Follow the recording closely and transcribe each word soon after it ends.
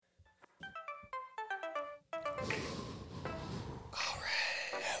All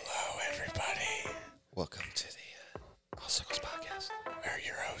right. Hello, everybody. Welcome to the All Circles Podcast. We're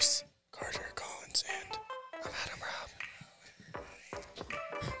your hosts, Carter Collins, and I'm Adam Robb.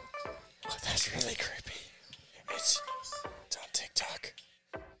 Oh, that's really creepy. It's on TikTok.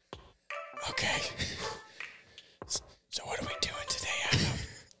 Okay. So what are we doing today, Adam?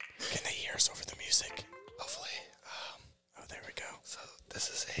 Can they hear us over the music? Hopefully. Oh, there we go. So this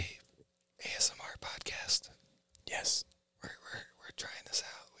is a ASMR podcast. Yes. We're trying this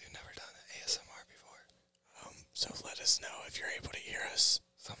out. We've never done an ASMR before. So let us know if you're able to hear us.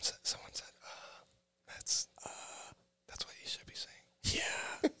 Someone said, that's what you should be saying.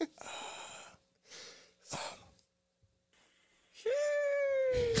 Yeah.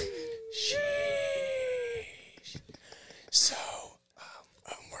 Sheesh. So,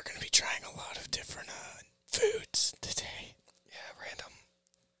 we're going to be trying a lot of different foods today. Yeah, random.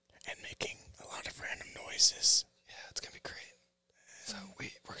 And making a lot of random noises. Yeah, it's going to be great. So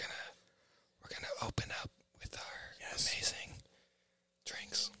we're gonna open up with our amazing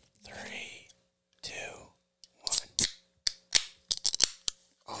drinks. 3, 2, 1.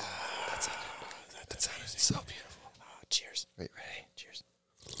 Oh, that sounded so beautiful. Cheers. Wait, ready? Cheers.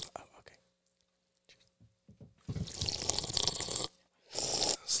 Oh, okay. Cheers.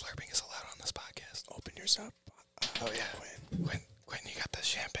 Slurping is allowed on this podcast. Open yours up. Oh yeah, Quinn, you got the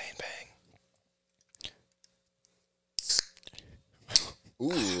champagne bang.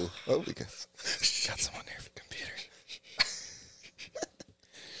 Ooh. Oh, we got some on their computer.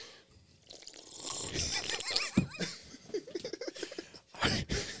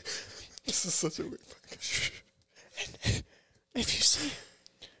 This is such a weird podcast. And if you see,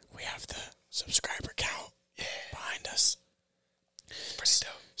 we have the subscriber count behind us. Pretty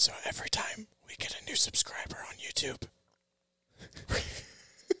dope. So every time we get a new subscriber on YouTube,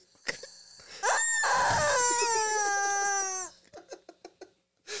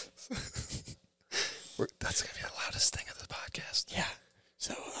 that's going to be the loudest thing of the podcast. Yeah.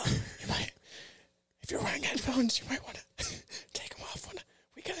 So you might, if you're wearing headphones, you might want to take them off when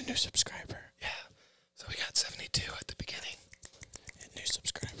we get a new subscriber. Yeah. So we got 72 at the beginning. And new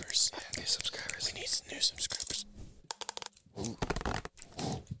subscribers. Yeah, new subscribers. We need some new subscribers. Ooh.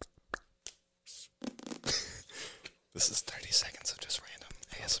 This is 30 seconds of just random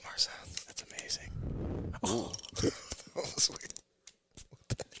ASMR sounds. That's amazing. Oh. That was weird.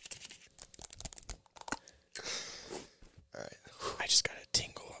 Alright. I just got a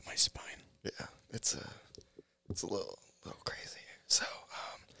tingle up my spine. Yeah, it's a little crazy. So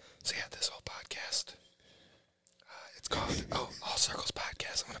yeah, this whole podcast, it's called All Circles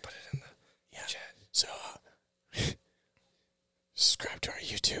Podcast. I'm gonna put it in the chat. So subscribe to our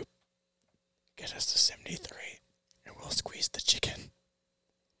YouTube. Get us to 73, and we'll squeeze the chicken.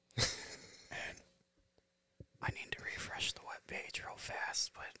 And I need to refresh the web page real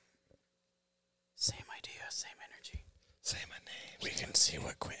fast, but same idea, same energy. Say my name. We can see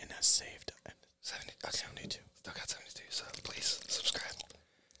what Quentin has saved. 72. Still got 72, so please subscribe.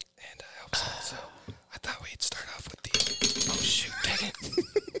 And I hope so. So I thought we'd start off with the... Oh, shoot, dang it.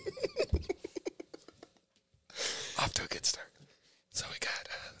 Off to a good start. So we got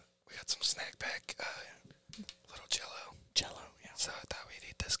some snack pack, little Jello. Jello, yeah. So I thought we'd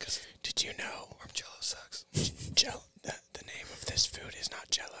eat this because... Did you know? Warm Jello sucks. The name of this food is not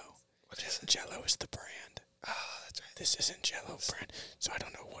Jello. What is it? Jello is the brand. Oh, that's right. This isn't Jello brand, so I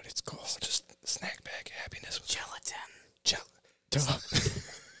don't know what it's called. Just snack bag happiness with Gelatin. Duh.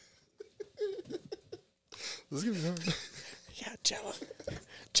 This is gonna be hard. Yeah, Jello.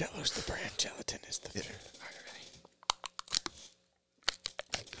 Jello's the brand. Gelatin is the food. All right, ready?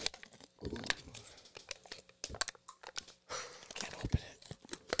 Can't open it.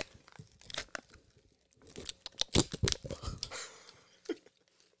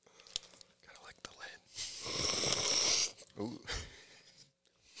 Gotta lick the lid. Ooh.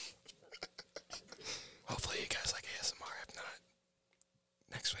 Hopefully you guys like ASMR. If not,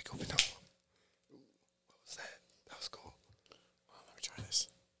 next week will be normal. What was that? That was cool. Well, let me try this.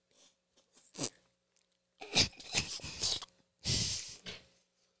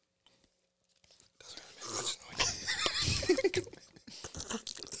 Doesn't really make much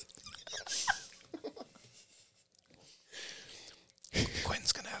noise.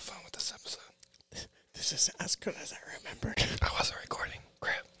 Quinn's gonna have fun with this episode. This is as good as I remembered. I wasn't recording.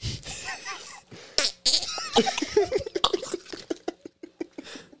 Crap.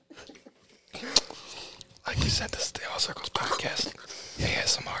 Like you said, this is the All Circles Podcast,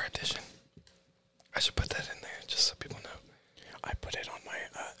 ASMR edition. I should put that in there just so people know. I put it on my,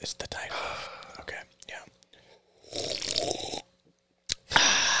 it's the title. Okay, yeah.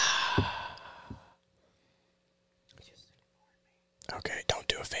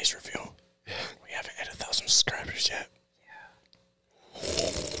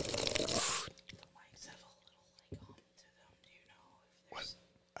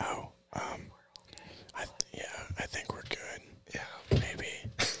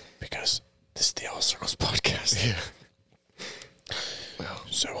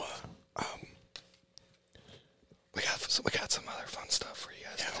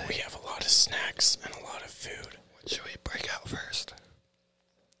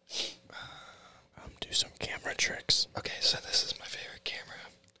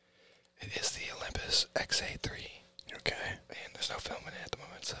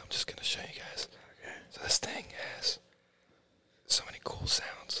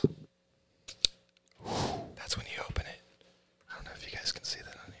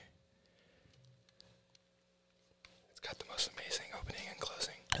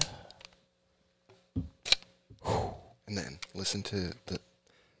 And then listen to the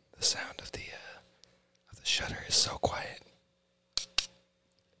sound of the shutter is so quiet.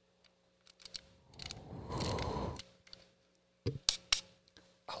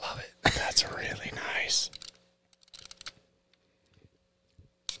 I love it. That's really nice.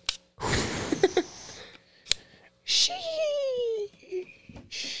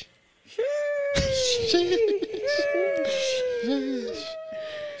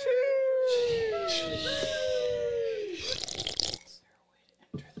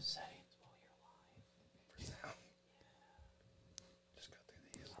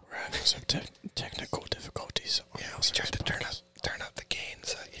 We're having some technical difficulties. Yeah, we tried to turn up the gain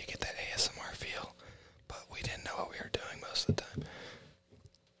so you get that ASMR feel, but we didn't know what we were doing most of the time.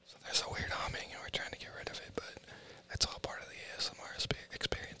 So there's a weird humming, and we're trying to get rid of it, but it's all part of the ASMR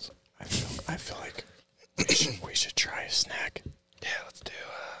experience. I feel like we should try a snack. Yeah, let's do.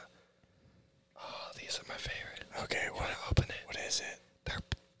 Oh, these are my favorite. Okay, You wanna open it? what is it? They're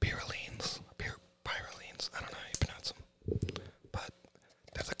pyralines. Pyralines. I don't know how you pronounce them, but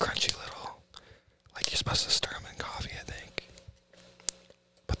they're the crunchy little. Like you're supposed to stir them in coffee, I think.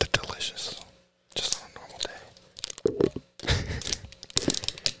 But they're delicious, just on a normal day.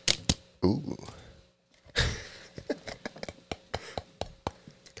 Ooh.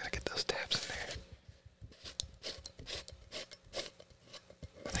 Gotta get those tabs in there.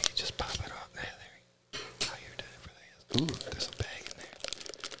 I think you just pop it off. There. How you're doing it for this. Ooh, there's a bag in there.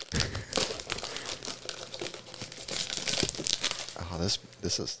 Oh,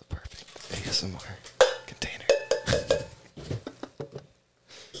 this is the perfect ASMR container.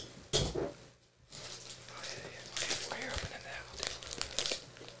 Why you're opening that, I'll do it.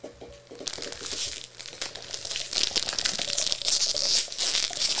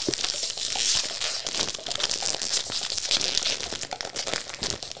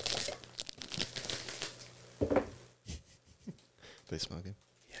 They smoking?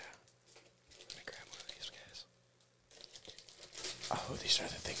 Yeah. Let me grab one of these guys. Oh, these are the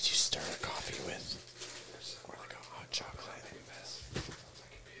things you stir coffee with. Or like a hot chocolate.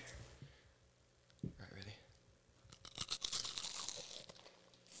 Right, ready?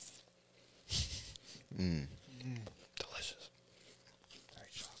 Mmm. Delicious. Very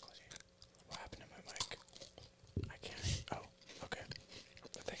chocolatey. What happened to my mic? I can't. Oh, okay.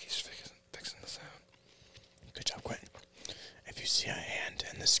 I think he's fixing the sound. Good job, Quentin. If you see a hand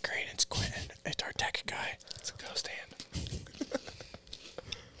in the screen, it's Quentin. It's our tech guy. It's a ghost hand.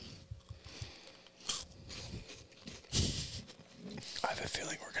 I have a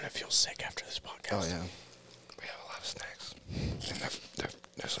feeling we're gonna feel sick after this podcast. Oh, yeah. We have a lot of snacks. And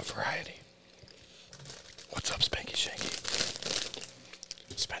there's a variety. What's up, Spanky Shanky?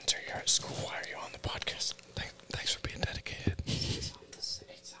 Spencer, you're at school. Why are you on the podcast? Thanks for being dedicated. It sounds the same,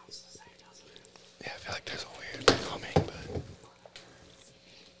 doesn't it? Yeah, I feel like there's a weird humming, but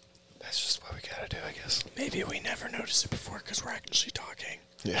that's just what we gotta do, I guess. Maybe we never noticed it before because we're actually talking.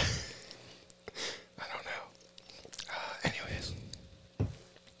 Yeah. I don't know. Anyways,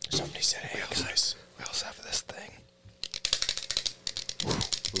 Somebody said, hey, guys. we also have this thing.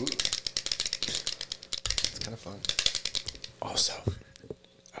 It's kind of fun. Also,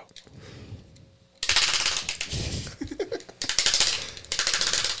 oh,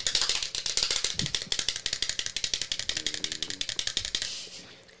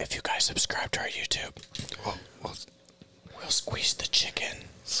 if you guys subscribe to our YouTube, Well, we'll squeeze the chicken.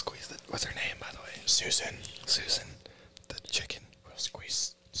 squeeze the. What's her name, by the way? Susan. Susan, the chicken. We'll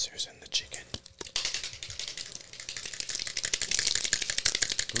squeeze Susan the chicken.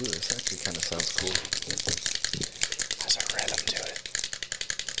 Ooh, this actually kind of sounds cool. Has a rhythm to it.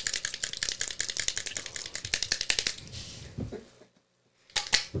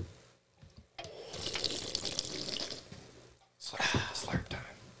 Slurp time.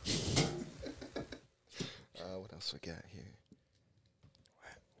 What else we got here?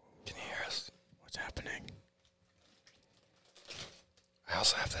 Can you hear us? What's happening? I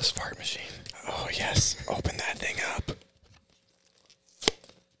also have this fart machine. Oh, yes. Open that thing up.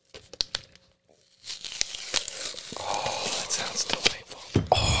 Oh, that sounds delightful.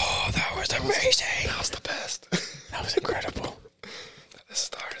 Oh, that was amazing. That was the best. That was incredible. This is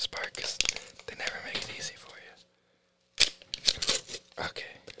the hardest part because they never make it easy for you.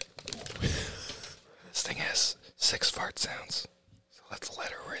 Okay. This thing has 6 fart sounds, so let's let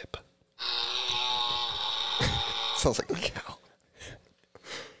her rip. Sounds like a cow.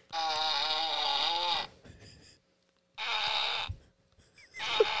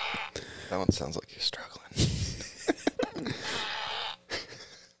 That one sounds like you're struggling.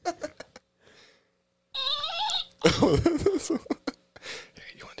 Here,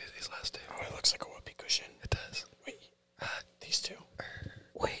 you want to do these last two? Oh, it looks like a whoopee cushion. It does. Wait,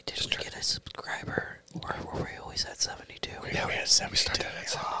 72. We started at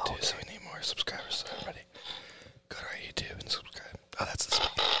 72, so we need more subscribers. So everybody, go to our YouTube and subscribe. Oh, that's the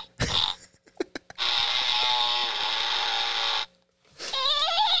speaker.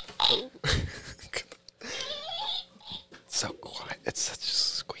 So quiet. It's such a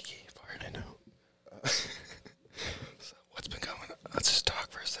squeaky fart. I know. So what's been going on? Let's just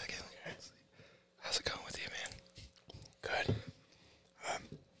talk for a second. Okay. How's it going with you, man? Good.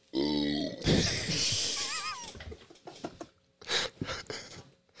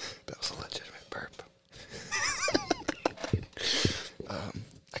 That was a legitimate burp.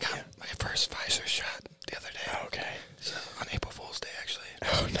 I got my first Pfizer shot the other day. Okay. So on April Fool's Day, actually.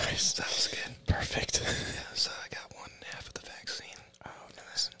 Oh, nice. So that was good. Perfect. Yeah, so I got 1.5 of the vaccine. Oh,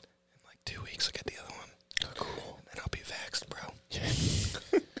 nice. And in like 2 weeks, I'll get the other one. Oh, cool. And then I'll be vaxxed, bro.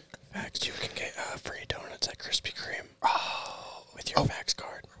 Vax, you can get free donuts at Krispy Kreme Oh. with your Vax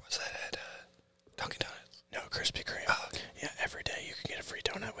card. Where was that at? Dunkin' Donuts. No, Krispy Kreme. Oh, okay. Yeah, every day you can get a free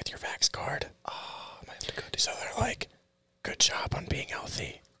donut with your Vax card. Oh, I might have to go do So they're like, good job on being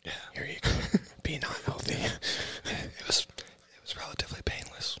healthy. Yeah. Here you go. Be not healthy. Yeah, it was relatively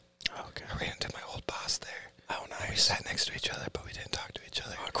painless. Okay. I ran into my old boss there. Oh, We nice. sat next to each other, but we didn't talk to each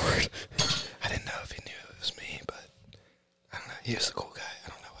other. Awkward. I didn't know if he knew it was me, but I don't know. He was a cool guy. I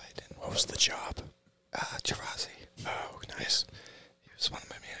don't know why he didn't. What was the job? Gervasi. Oh, nice. He was one of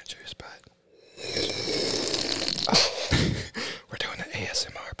my managers, but oh. We're doing an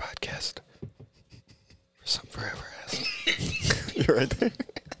ASMR podcast. For some forever asked. You're right there.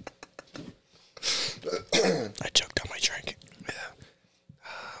 I choked on my drink. Yeah.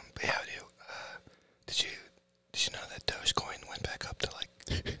 But yeah, did you know that Dogecoin went back up to like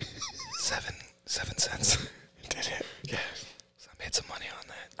 7 cents? Did it? Yeah. So I made some money on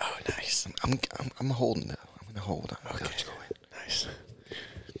that. Oh, nice. I'm holding though. I'm gonna hold on Okay. Dogecoin. Nice.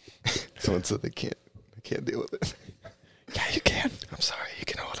 Someone said they can't deal with it. Yeah, you can. I'm sorry. You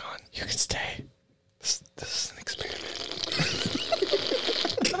can hold on. You can stay. This is an experiment.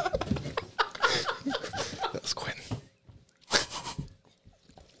 That was Quentin.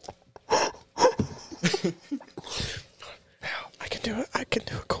 Now, I can do it. I can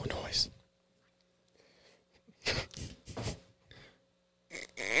do a cool noise.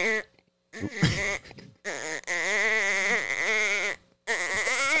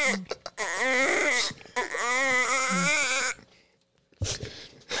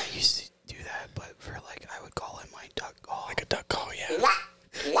 I used to do that, but for like, I would call it my duck call. Like a duck call, yeah.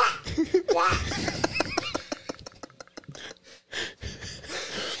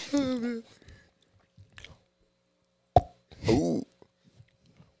 Ooh.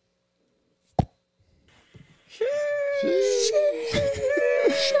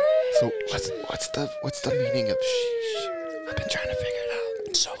 So what's the meaning of sheesh? I've been trying to figure it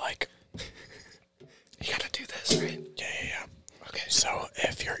out. So like, You gotta do this, right? yeah. Okay, so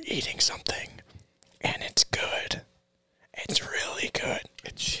if you're eating something and it's good, it's really good,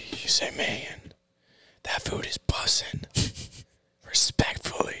 you say, man, that food is bussin'.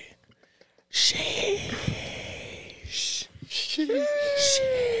 Respectfully. Sheesh.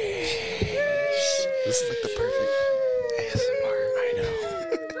 This is like the perfect ASMR. I know.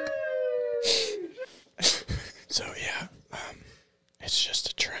 So yeah, it's just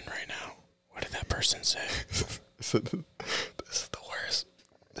a trend right now. What did that person say? This is the worst.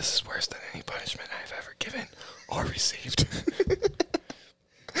 This is worse than any punishment I've ever given or received.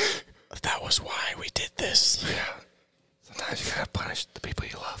 That was why we did this. Yeah. Sometimes you gotta punish the people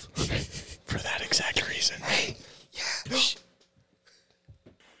you love. For that exact reason. Hey. Yeah. Shh.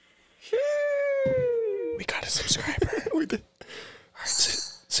 We got a subscriber. We did. All right,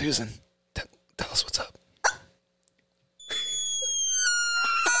 Susan, tell us what's up.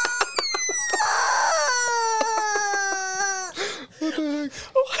 What the heck?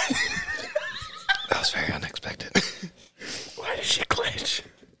 That was very unexpected. Why did she glitch?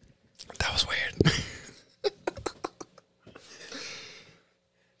 That was weird.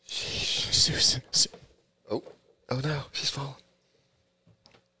 Susan. Oh no, she's falling.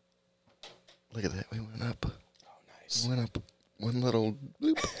 Look at that. We went up. Oh, nice. We went up one little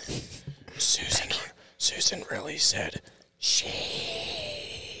loop. Susan really said,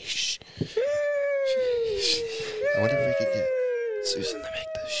 sheesh. I wonder if we could get Susan to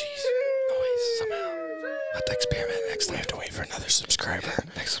make the sheesh noise somehow. We'll have to experiment next We time. have to wait for another subscriber. Yeah,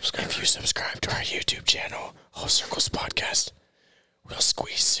 next subscriber. If you subscribe to our YouTube channel, Whole Circles Podcast, we'll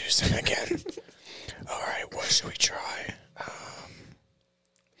squeeze Susan again. Alright, what should we try?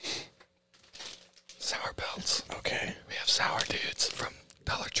 Sour belts. Okay. We have sour dudes from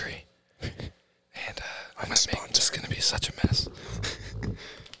Dollar Tree. And I'm gonna Unsponsor. make this gonna be such a mess.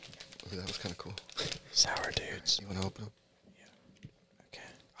 That was kind of cool. Sour dudes. You wanna open them? Yeah.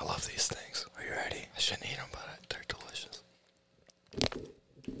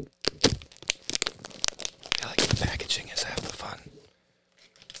 packaging is half the fun.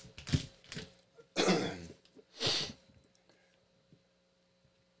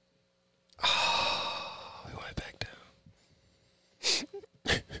 Oh, we went back down.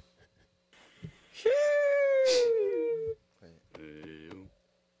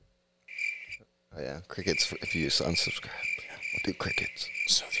 Oh yeah, crickets. If you unsubscribe, we'll do crickets.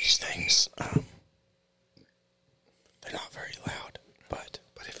 So these things, they're not very loud, but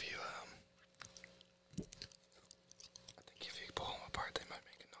if you I think if you pull them apart, they might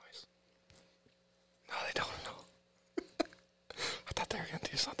make a noise. No, they don't know. I thought they were gonna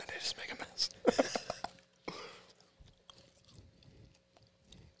do something. They just make a mess.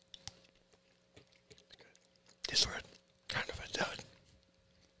 These were kind of a dud.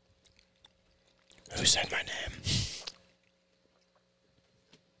 who said my name?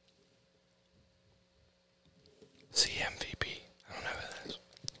 CMVP. I don't know who that is.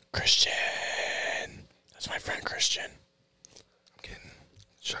 Christian. That's my friend Christian. I'm getting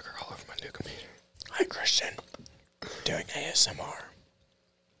sugar all over my new computer. Hi, Christian. Doing ASMR.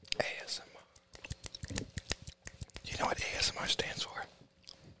 ASMR. Do you know what ASMR stands for?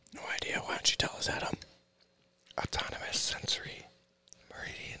 No idea. Why don't you tell us, Adam? Autonomous Sensory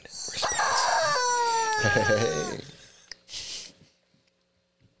Meridian Response. Hey.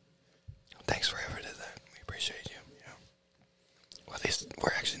 Thanks for whoever did that. We appreciate you. Yeah. Well, these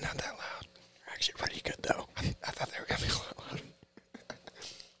we're actually not that loud. You're actually pretty good, though. I thought they were gonna be a lot louder.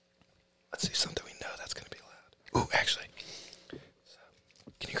 Let's see something we know that's gonna be loud. Ooh, actually. So,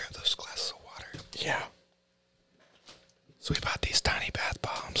 can you grab those glasses of water? Yeah. So we bought these tiny bath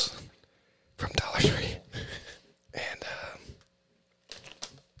bombs from Dollar Tree, and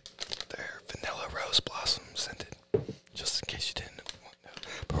they're vanilla rose blossom scented. Just in case you didn't know,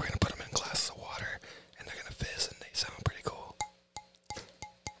 but we're gonna put them in glasses of water, and they're gonna fizz, and they sound pretty cool.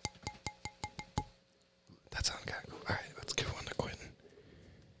 That sounds kind of cool. All right, let's give one to Quentin.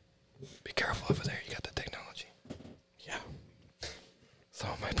 Be careful over there. You got the technology. Yeah.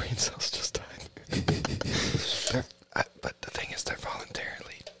 Some of my brain cells just died. But the thing is, they're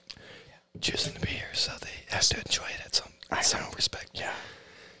voluntarily choosing to be here, so they have to enjoy it at some respect. Yeah.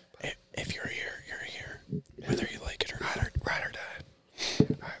 If you're here, you're here. Whether you like it or not. Ride or die.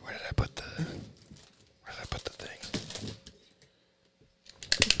 Alright, where did I put the thing?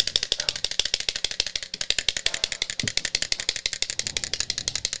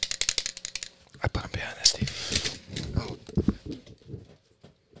 I put them behind this TV. Oh.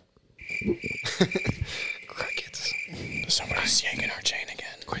 Crickets. Somebody's yanking our chain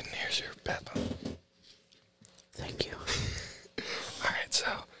again. Quentin, here's your bath bomb. Thank you. Alright, so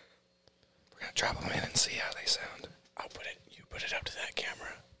we're gonna drop them in and see how they sound. You put it up to that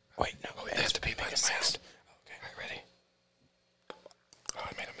camera. Wait, no. They have to be by the sound. Okay. Alright, ready? Oh,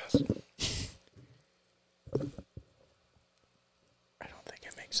 I made a mess. I don't think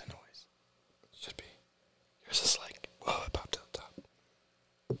it makes a noise. Should be. Yours is like, whoa, it popped to the top.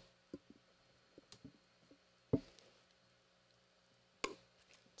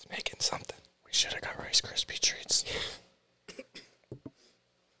 It's making something. We should have got Rice Krispie treats. Can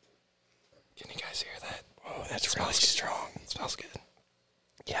you guys hear that? Whoa, that's really strong. It smells good.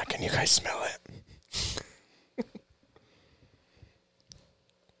 Yeah, can you guys smell it?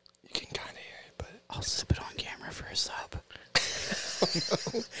 You can kind of hear it, but I'll sip it on camera for a sub.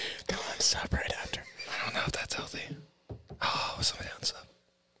 Come on, sub right after. I don't know if that's healthy. Oh, somebody on sub.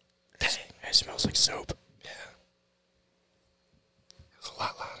 Dang, it smells like soap. Yeah. It was a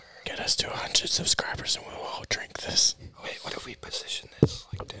lot louder. Get us to 100 subscribers and we'll all drink this. Oh, wait, what if we position this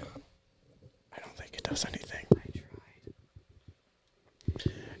like down? I don't think it does anything. I tried.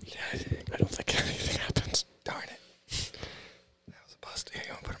 Yeah, I don't think anything happens. Darn it. That was a bust. Here,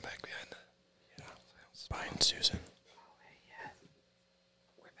 you want to put them back behind the... Yeah. Behind Susan. Oh, hey, yeah.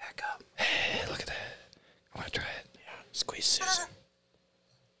 We're back up. Hey, look at that. I want to try it. Yeah, squeeze Susan.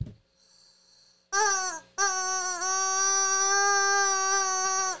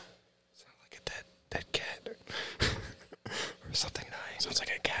 Sound like a dead cat or something nice. Sounds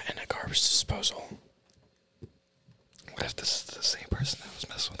like a cat in a garbage disposal. What if this is the same person that was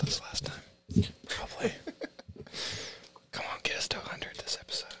messing with us last time? Probably. Come on, get us to 100 this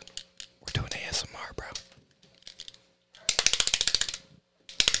episode. We're doing ASMR, bro.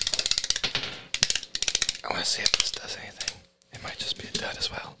 I want to see if this does anything. It might just be a dud as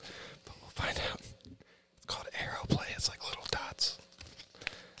well, but we'll find out. It's called Aeroplay. It's like little dots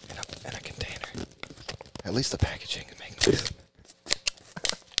in a container. At least the packaging can make noise.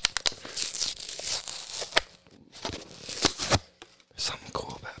 There's something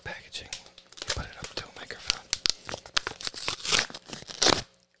cool about packaging. You put it up to a microphone.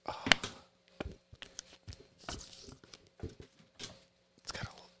 Oh.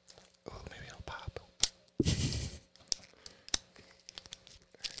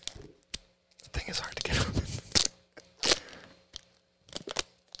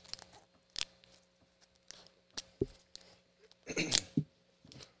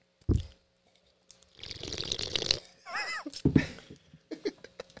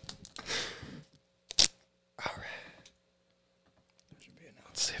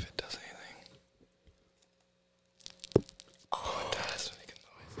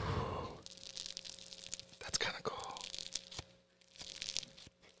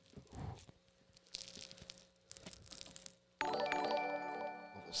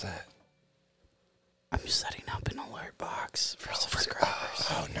 is that? I'm setting up an alert box for subscribers.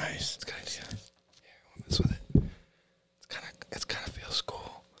 Oh, nice. It's kind of yeah. Here, we'll mess with it. It's kind of feels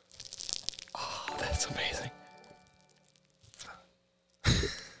cool. Oh, that's amazing.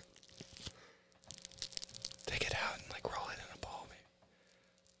 Take it out and like roll it in a ball, maybe.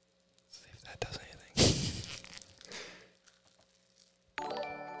 See if that does anything.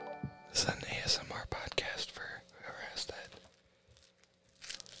 This is an ASMR podcast for whoever has that.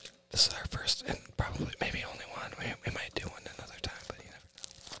 This is our first and probably maybe only one. We might do one another time, but you never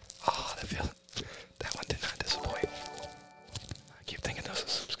know. Oh, that one did not disappoint. I keep thinking those are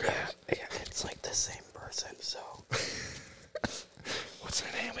subscribers. Yeah, it's like the same person, so. What's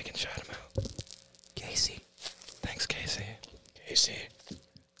their name? We can shout them out. Casey. Thanks, Casey. Casey.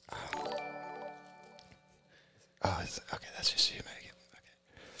 Oh, okay, that's just you, Megan. Okay.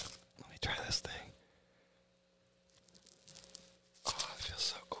 Let me try this thing. Oh, it feels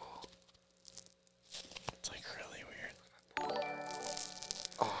so cool. It's like really weird.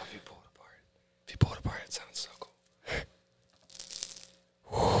 Oh, if you pull it apart. If you pull it apart, it sounds so cool.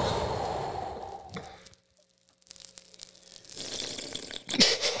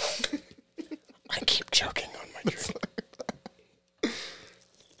 I keep choking on my drink.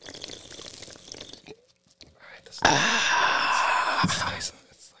 Alright, this it's nice.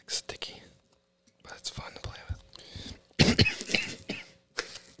 It's like sticky, but it's fun to play with. Alright,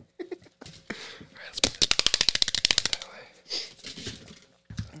 let's put it that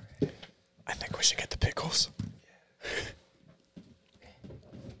way. I think we should get the pickles.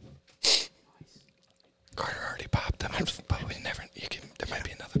 Carter already popped them, but we never. There might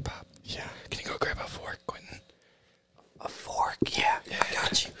be another pop. Yeah. Can you go grab a fork, Quentin? A fork, yeah. Yeah, I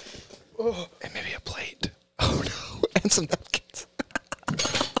got you. Oh, and maybe a plate. Oh no, and some napkins.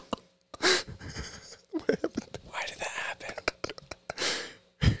 What happened? Why did that happen?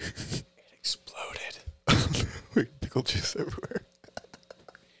 It exploded. Pickle juice everywhere.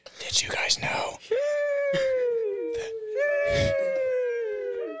 Did you guys know?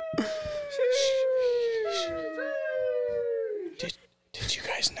 Did you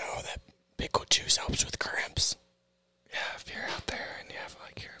guys know that pickle juice helps with cramps? Yeah, if you're out there and you have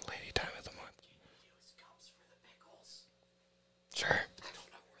like your lady time of the month. Use cups for the pickles. Sure. I don't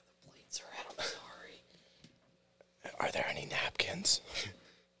know where the plates are at. I'm sorry. Are there any napkins?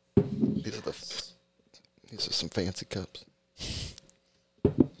 These are some fancy cups.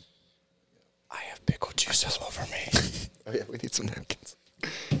 I have pickle juice all over me. Oh yeah, we need some napkins.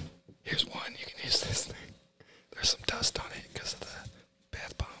 Here's one. You can use this thing. There's some dust on it because of the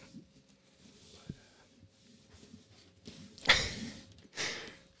bath bomb.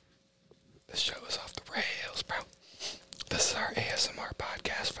 This show is off the rails, bro. This is our ASMR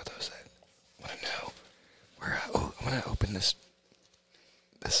podcast for those that want to know. I'm gonna open this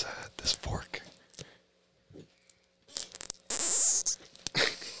fork.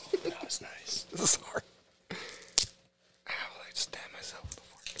 That was nice. This is hard. Ow, I just stabbed myself with the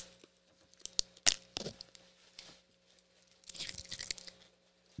fork.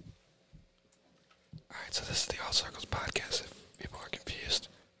 Alright, so this is the All Circles podcast, if people are confused.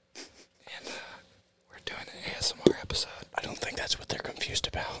 And, we're doing an ASMR episode. I don't think that's what they're confused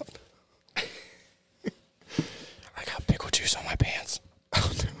about. I got pickle juice on my pants.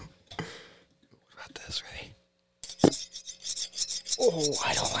 Oh, no. What about this? Ready? Oh,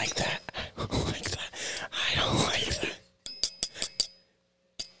 I don't like that. I don't like that. I don't like that.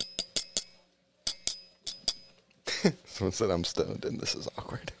 Someone said I'm stoned, and this is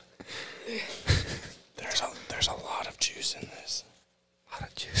awkward. There's a lot of juice in this. A lot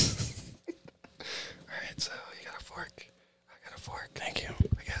of juice. Alright, so you got a fork. I got a fork. Thank you.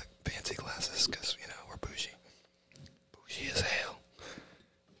 We got fancy glasses because, we're bougie. Bougie as hell.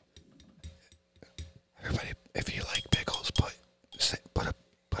 Everybody, if you like pickles, put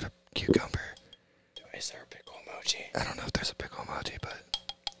a cucumber. Is there a pickle emoji? I don't know if there's a pickle emoji, but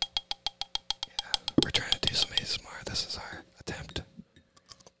yeah, we're trying to do some ASMR. This is our attempt.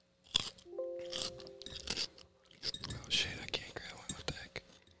 Oh shit, I can't grab one. What the heck?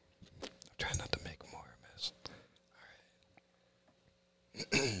 I'm trying not to make more mess.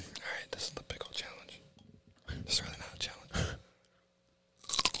 Alright. Alright, this is the pickle challenge. This is really not a challenge.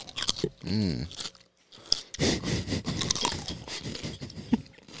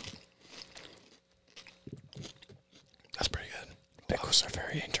 That's pretty good. Pickles are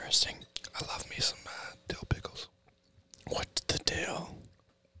very interesting. I love me some dill pickles. What's the deal?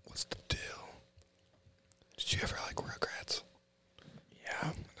 What's the deal? Did you ever like Rugrats?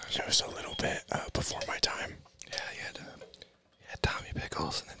 Yeah, it was a little bit before my time. Yeah, you had Tommy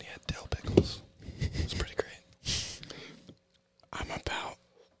Pickles and then you had dill pickles. It was pretty great. I'm about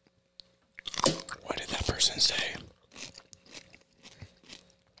person say?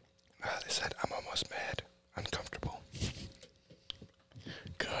 They said, I'm almost mad. Uncomfortable.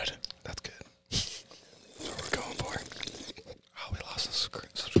 Good. That's good. That's what we're going for. Oh, we lost a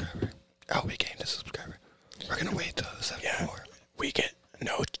subscriber. Oh, we gained a subscriber. We're going to wait till 74. Yeah. We get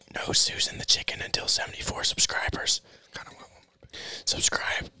no Susan the chicken until 74 subscribers. Kind of want one more.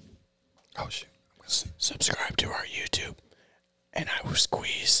 Subscribe. Oh, shoot. Subscribe to our YouTube. And I will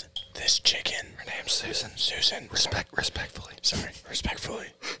squeeze this chicken. Her name's Susan. Susan. Respectfully. Sorry. Respectfully.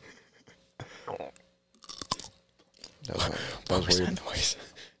 That What was was weird. that noise?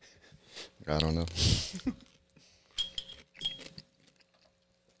 I don't know.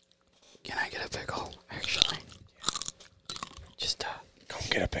 Can I get a pickle? Actually, just Go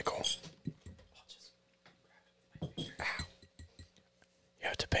get a pickle. Ow. You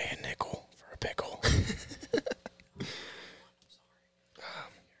have to pay a nickel for a pickle.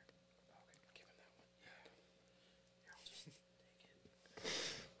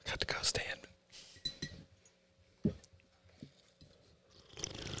 Got to go stand.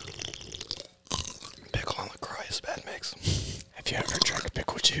 Pickle on LaCroix is a bad mix. Have you ever drank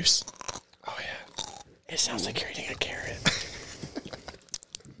pickle juice? Oh, yeah. It sounds like you're eating a carrot.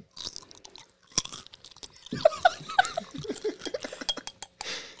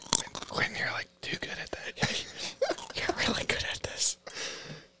 Quentin, you're like too good at that. You're really good at this.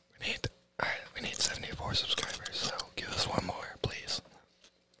 We need 74 subscribers, so give us one more, please.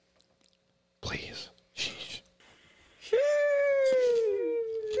 Please. Sheesh.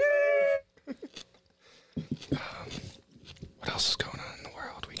 What else is going on in the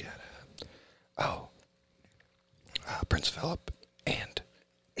world? We got Prince Philip and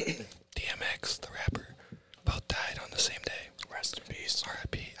DMX, the rapper, both died on the same day. Rest in peace.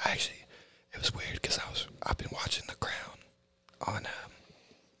 R.I.P. Actually, it was weird because I've been watching The Crown on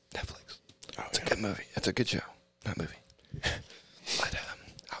Netflix. Oh, It's a yeah. good movie. It's a good show, not movie. But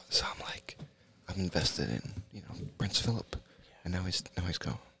so I'm like, I'm invested in Prince Philip, and now he's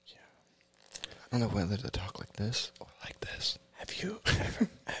gone. Yeah. I don't know whether to talk like this or like this. Have you ever?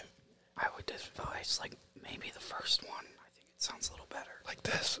 I would advise like maybe the first one. I think it sounds a little better. Like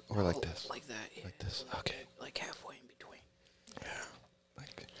this or like this. Like that. Yeah. Like this. Okay. Like halfway in between. Yeah.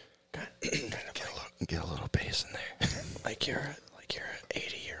 Like Kind of get a little bass in there. like you're an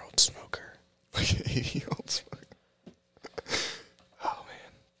 80-year-old smoker. Like an 80-year-old smoker. Oh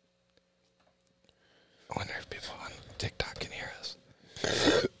man. I wonder if people on TikTok can hear us.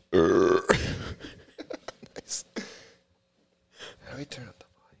 Nice. How do we turn up the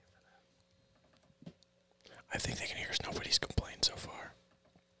volume for that? I think they can hear us. Nobody's complained so far.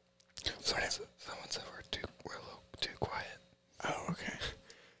 Someone said we're a little too quiet. Oh, okay.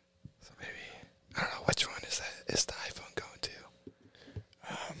 So maybe I don't know which one is that. Is the iPhone going to?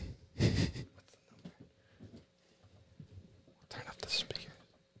 What's the number? Turn up the speakers.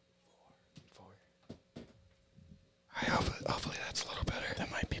 4. Alright, hopefully that's a little better.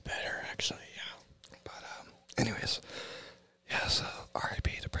 That might be better, actually. Yeah. But anyways, yeah. So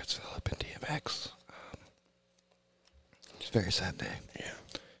R.I.P. to Prince Philip and DMX. It's a very sad day. Yeah.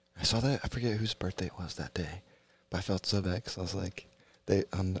 I saw that. I forget whose birthday it was that day, but I felt so bad 'cause I was like, they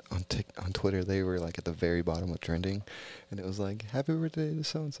on Twitter they were like at the very bottom of trending, and it was like happy birthday to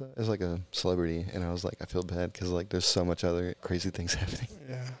so and so. It was like a celebrity, and I was like, I feel bad 'cause like there's so much other crazy things happening.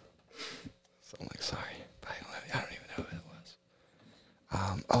 Yeah. So I'm like, sorry, but I don't even know who it was.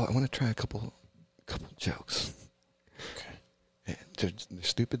 I want to try a couple jokes. Okay. And they're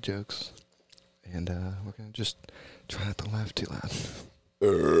stupid jokes, and we're gonna just try not to laugh too loud.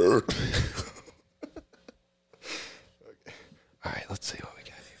 Okay. All right, let's see what we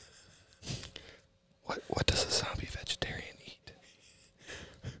got here. What does a zombie vegetarian eat?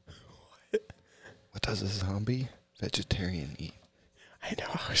 What does a zombie vegetarian eat? I know.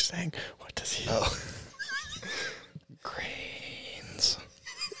 I was saying, what does he? Oh, grains.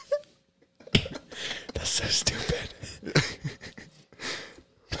 That's so stupid.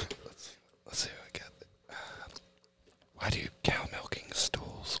 Let's see what we got. Why do cow milking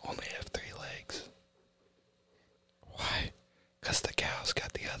stools only have 3 legs? Why? 'Cause the cow's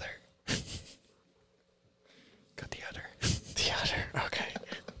got the other. Got the udder. The other. Okay.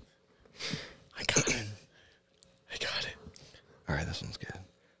 I got it. I got it. All right, this one's good.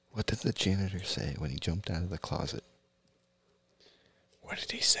 What did the janitor say when he jumped out of the closet? What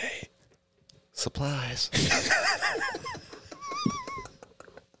did he say? Supplies.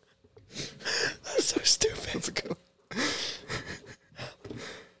 That's so stupid. Let's go.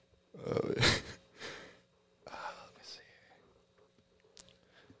 Let me see here.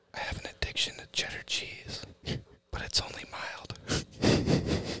 I have an addiction to cheddar cheese, but it's only mild.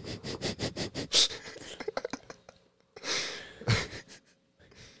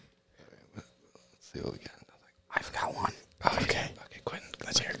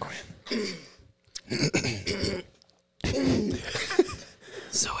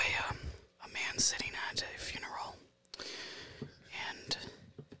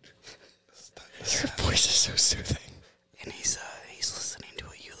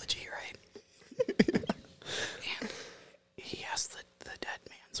 dead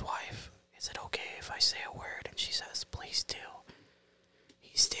man's wife, is it okay if I say a word? And she says, please do.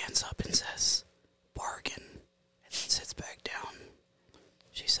 He stands up and says, bargain, and then sits back down.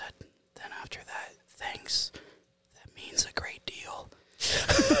 She said, then after that, thanks. That means a great deal.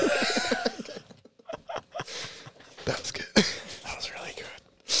 That was good. That was really good.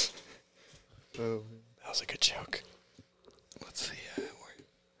 Oh, That was a good joke. Let's see.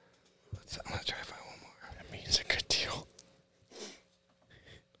 I'm gonna try to find one more. That means a good deal.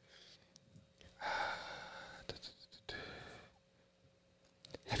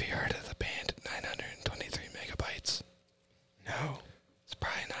 Have you heard of the band 923 Megabytes? No. It's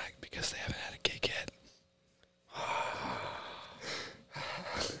probably not because they haven't had a gig yet.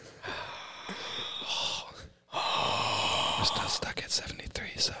 We're still stuck at 73,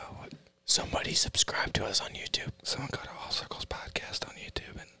 so Somebody subscribe to us on YouTube someone go to All Circles Podcast on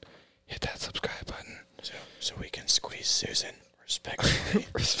YouTube and hit that subscribe button. so we can squeeze Susan respectfully.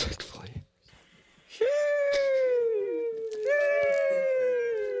 Respectfully.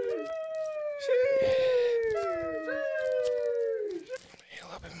 A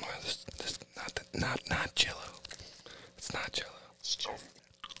little bit more. This not Jello. It's not Jello.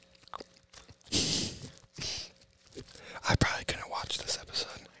 I probably couldn't watch this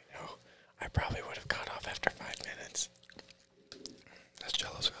episode. No, I probably would have got off after 5 minutes. This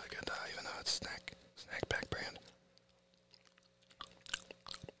Jello's really good though, even though it's snack pack brand.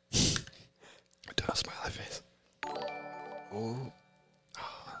 Do a smiley face. Ooh.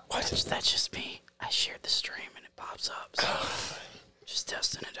 What? That's just me. I shared the stream and it pops up. So just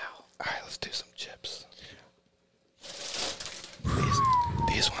testing it out. Alright, let's do some chips.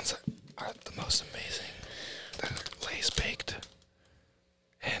 These ones are the most amazing. They're Lay's baked.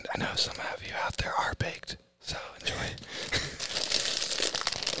 And I know some of you out there are baked, so enjoy.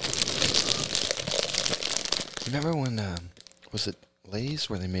 remember when was it Lay's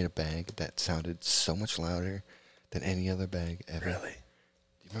where they made a bag that sounded so much louder than any other bag ever? Really?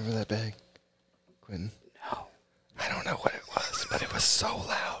 Do you remember that bag, Quentin? No. I don't know what it was, but it was so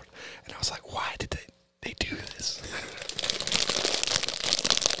loud. And I was like, why did they do this? I don't know.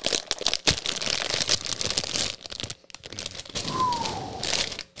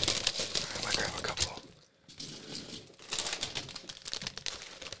 I'm gonna grab a couple.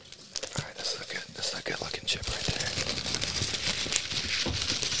 Alright, this is a good looking chip right there.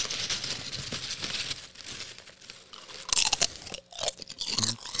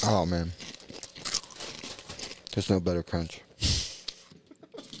 Oh man, there's no better crunch.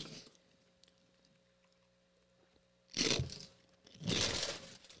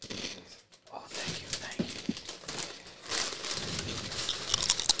 Oh, thank you.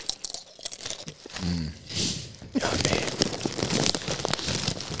 Yummy.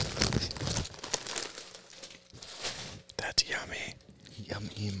 That's yummy.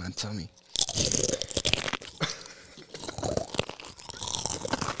 Yummy in my tummy.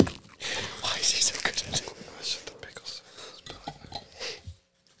 Why is he so good at it? Let's shut the pickles.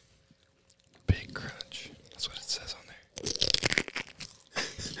 Big crunch. That's what it says on there.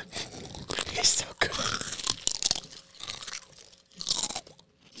 He's so good.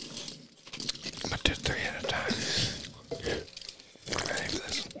 I'm gonna do 3 at a time. Ready for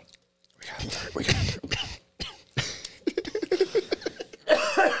this? We got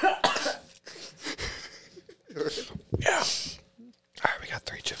Yeah. Alright, we got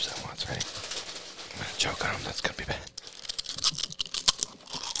 3 chips at once, ready? I'm gonna choke on them, that's gonna be bad.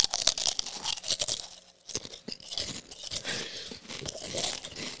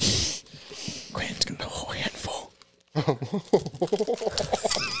 Quentin's got a whole handful.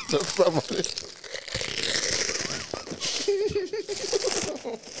 That's somebody.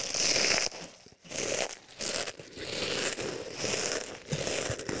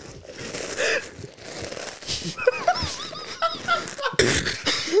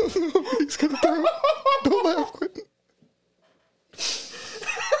 He's gonna throw it. Don't laugh, Quentin.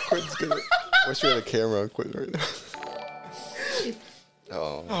 Quentin's gonna. I wish we had a camera on Quentin right now.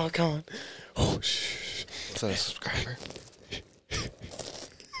 Oh, Oh, come on. Oh, shh. is that a subscriber? Is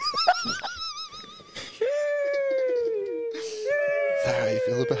that how you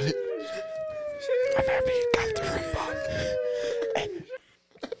feel about it? I'm happy you got the room, Bob.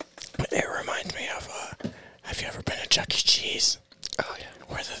 But it reminds me of, have you ever been to Chuck E. Cheese? Oh yeah.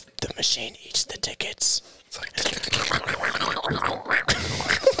 Where the machine eats the tickets? It's like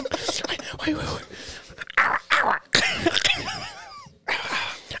Wait.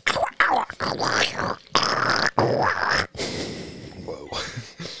 Whoa.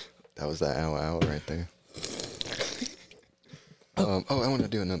 That was that ow ow right there. I want to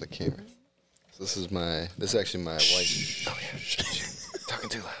do another camera. So this is actually my wife. oh yeah.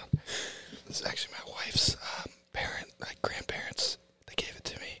 talking too loud. This is actually my wife's grandparents. They gave it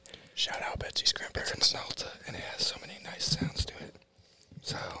to me. Shout out Betsy's grandparents. It's a Minolta, and it has so many nice sounds to it.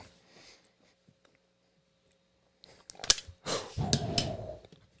 So, I'm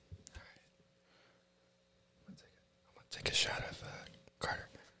gonna take a shot of Carter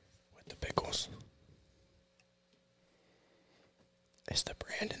With the pickles. Is the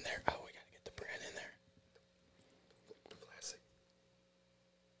brand in there? Oh, we gotta get the brand in there.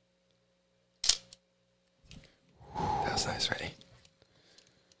 That was nice. Ready?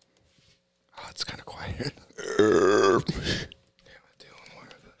 Oh, it's kind of quiet. Yeah, I'll do one more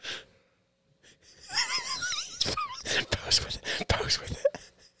of it. Pose with it. Pose with it.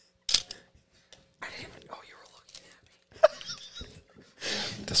 I didn't even know you were looking at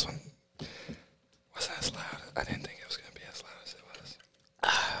me. This one wasn't as loud. I didn't think it was gonna be as loud as it was.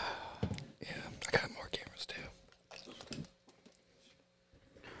 Yeah, I got more cameras too.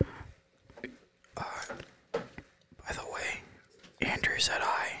 By the way, Andrew said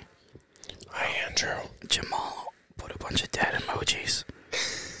hi. Hi, Andrew. Jamal put a bunch of dead emojis.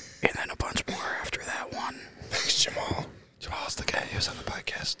 And then a bunch more after that one. Thanks, Jamal. Jamal's the guy who was on the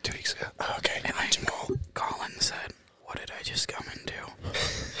podcast 2 weeks ago. Okay, And hi, then Jamal. Colin said, what did I just come into?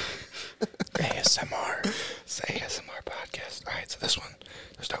 ASMR. It's the ASMR podcast. Alright, so this one,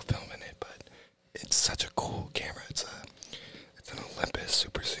 there's no film in it, but it's such a cool camera. It's an Olympus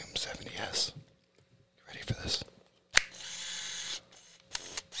Super Zoom 70S. You ready for this?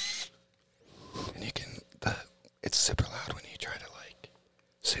 And you can, it's super loud when you try to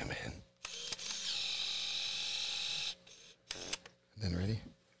zoom in. And then ready?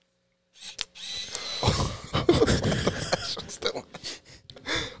 That's the one.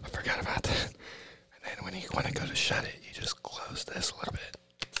 I forgot about that. And then when you want to go to shut it, you just close this a little bit.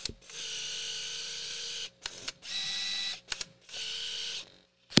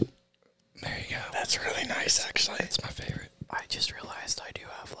 There you go. That's really nice, actually. It's my favorite. I just realized I do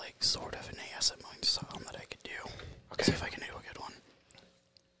have sort of an ASMR sound that I could do. Okay. See if I can do a good one.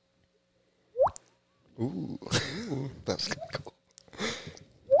 Ooh. That was kind of cool.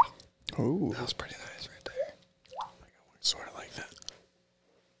 Ooh. That was pretty nice right there. Sort of like that.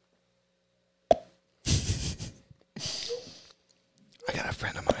 I got a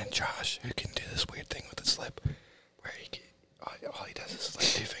friend of mine, Josh, who can do this weird thing with his lip, where all he does is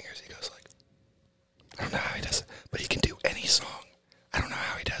 2 fingers. He goes I don't know how he does it, but he can do any song. I don't know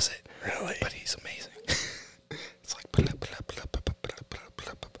how he does it. Really? But he's amazing. It's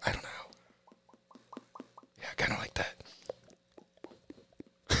I don't know. Yeah, kind of like that.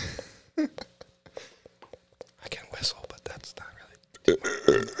 I can whistle, but that's not really.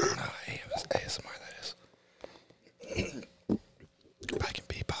 I don't know how ASMR that is. If I can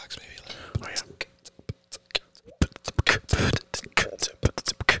beatbox, maybe Oh, yeah.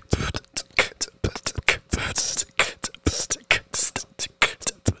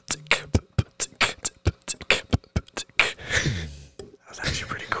 That's actually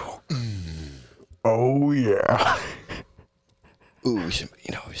pretty cool. Oh, yeah. Ooh, we should.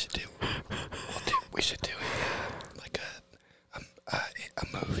 You know what we should do? We should do a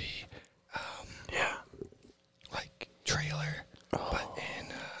movie, Yeah. trailer, but in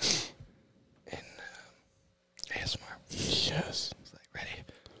ASMR. Yes. It's ready?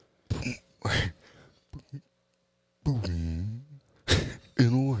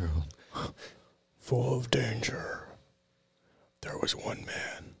 In a world Full of danger. There was one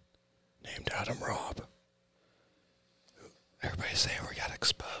man named Adam Robb. Everybody's saying we got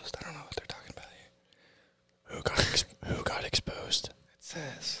exposed. I don't know what they're talking about here. Who got exposed? It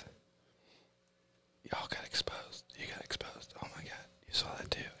says y'all got exposed. You got exposed. Oh my god. You saw that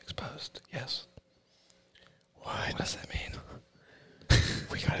too. Exposed. Yes. What does that mean?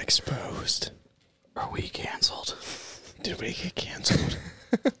 We got exposed. Are we canceled? Did we get canceled?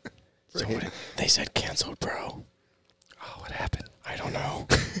 They said canceled, bro. Oh, what happened? I don't know.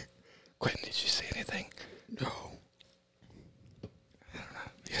 Quentin, did you see anything? No. I don't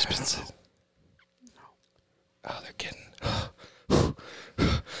know. You Yeah, guys I don't know. Oh, they're getting.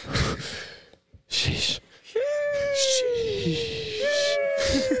 Sheesh.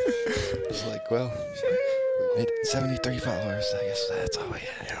 It's well, we made 73 followers. I guess that's all we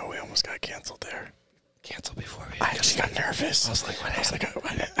had. Yeah, we almost got canceled there. Cancel before we. I actually got nervous. I was like, what I was like,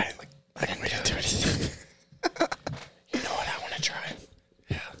 I didn't really do anything. You know what I want to try?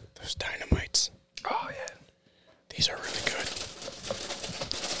 Yeah. Those dynamites. Oh yeah. These are really good.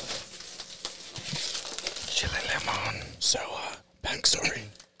 Chili lemon. So, backstory.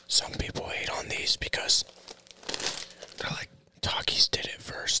 Some people hate on these because They're like, Takis did it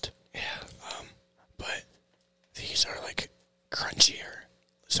first. yeah. But these are like crunchier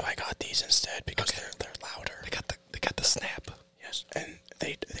So I got these instead because they're louder. They got the snap. Yes, and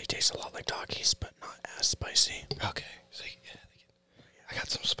they taste a lot like Takis, but not as spicy. Okay. So yeah, I got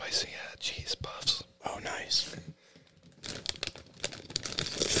some spicy cheese puffs. Oh, nice.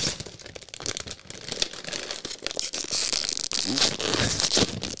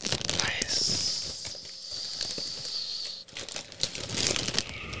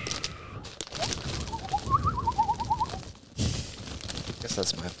 Guess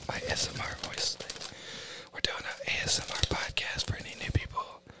that's my ASMR voice thing. We're doing an ASMR podcast for any new people.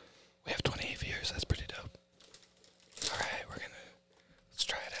 We have 28 viewers. That's pretty dope. All right, let's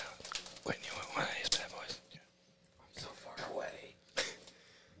try it out. Wait, you want an ASMR voice? Yeah. I'm so far away.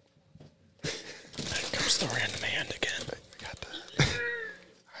 There comes the random hand again. I got that.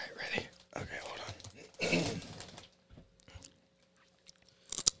 All right, ready? Okay, hold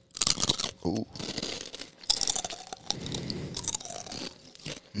on. Ooh.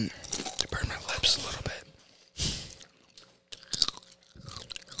 To burn my lips a little bit.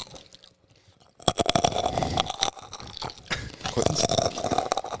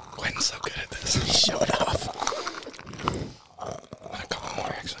 Quentin's so good at this. He showed off. I want a couple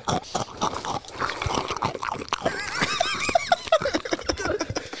more, actually.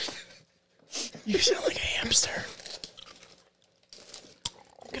 You sound like a hamster.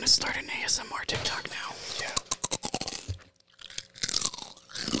 I'm gonna start an ASMR TikTok now. Yeah.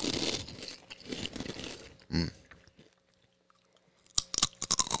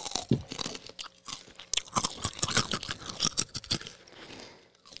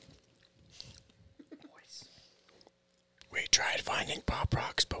 We tried finding Pop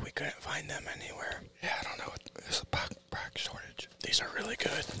Rocks, but we couldn't find them anywhere. Yeah, I don't know. There's a Pop Rock shortage. These are really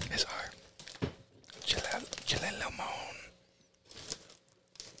good. These are Chile Limon.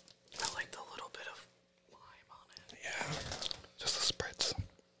 I like the little bit of lime on it. Yeah. Just a spritz.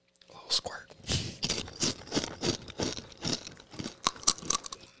 A little squirt.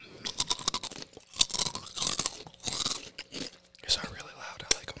 These are really loud. I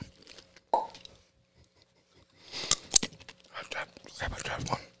like them. I grabbed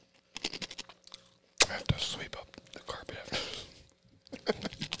one. I have to sweep up the carpet after.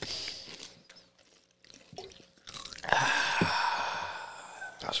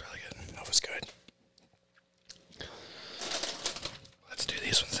 That was really good. That was good. Let's do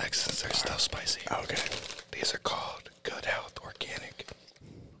these ones next since they're still spicy. Okay. These are called Good Health Organic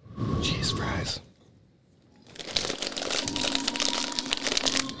cheese fries.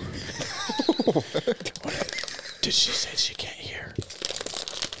 Did she say she can't hear?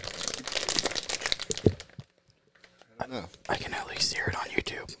 I don't know. I can at least hear it on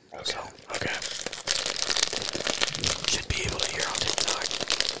YouTube. Okay. So, Okay. should be able to hear on TikTok.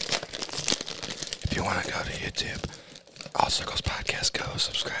 If you want to go to YouTube, All Circles Podcast, go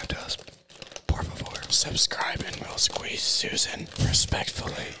subscribe to us. Por favor. Subscribe and we'll squeeze Susan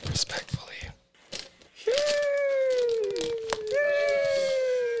respectfully. Respectfully.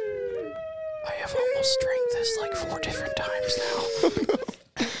 I have almost drank this like 4 different times now.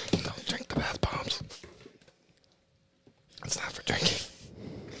 Don't drink the bath bombs. It's not for drinking.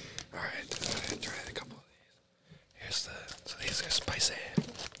 Alright, I'm gonna try a couple of these. So these are spicy.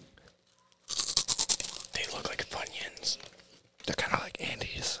 They look like Funyuns. They're kind of like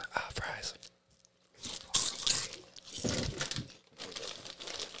Andy's fries.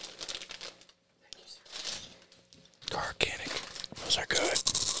 They're organic. Those are good.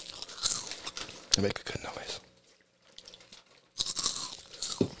 They make a good noise.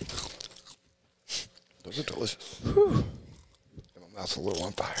 Those are delicious. My mouth's a little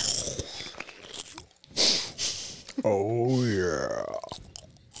on fire. Oh, yeah.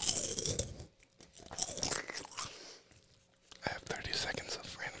 I have 30 seconds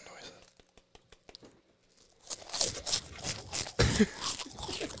of random noises.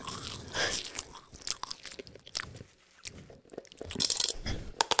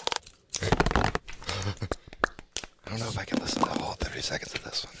 I don't know if I can listen to the whole 30 seconds of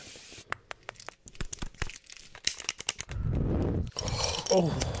this one.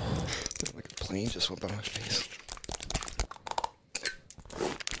 Oh. Like a plane just went by my face.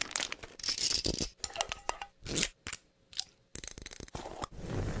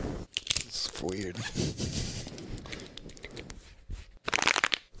 It's weird.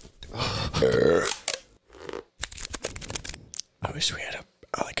 I wish we had a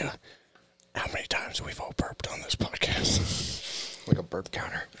how many times we've all burped on this podcast. Like a burp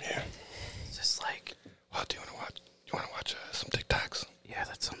counter. Yeah. Is this like, Well, do you want to watch? You want to watch some TikToks? yeah,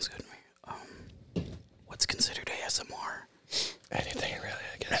 that sounds good to me. What's considered ASMR? Anything really,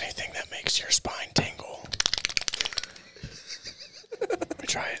 I guess. Anything that makes your spine tingle.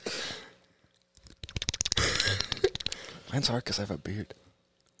 try it. Mine's hard because I have a beard.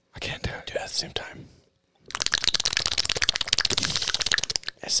 I can't do it. Do it at the same time.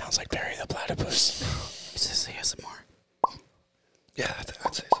 It sounds like Barry the Platypus. Is this ASMR? Yeah,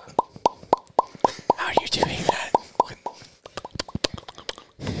 I'd say so. How are you doing that?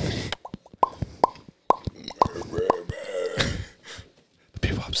 The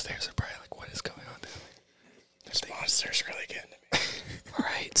people upstairs are probably like, what is going on down there? This monster's really getting to me.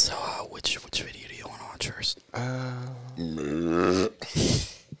 Alright, so which video do you want to watch first?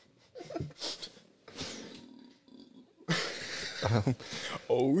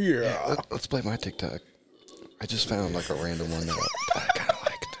 Oh yeah. Let's play my TikTok. I just found like a random one that I kind of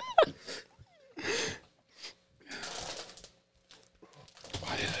liked.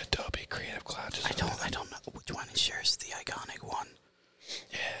 Why did Adobe Creative Cloud just... I don't know which one is yours, the iconic one.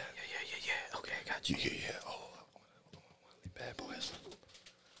 Yeah. Yeah. Okay, I got you. Yeah. Oh, one of these bad boys.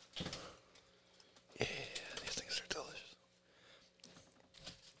 Yeah, these things are delicious.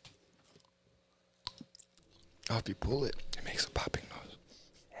 Oh, if you pull it, it makes a popping noise.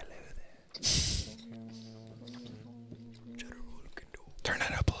 Hello there. Turn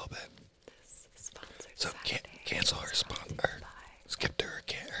that up a little bit. So cancel her sponsor, or skip to her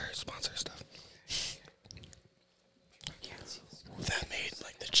sponsor stuff. That made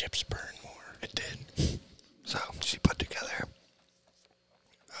like the chips burn more. It did. So she put together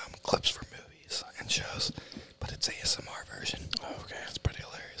clips for movies and shows, but it's ASMR version. Oh, okay. It's pretty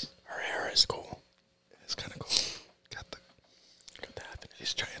hilarious. Her hair is cool. It's kind of cool. Got that.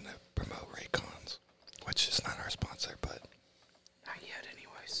 She's trying to promote Raycons, which is not our sponsor, but Not yet,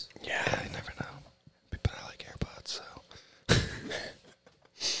 anyways. Yeah. I never know. But I like AirPods, so.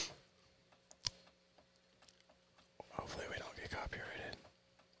 Hopefully we don't get copyrighted.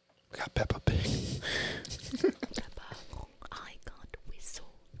 We got Peppa Pig. Peppa, I can't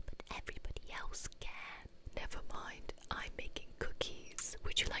whistle, but everybody else can. Never mind, I'm making cookies.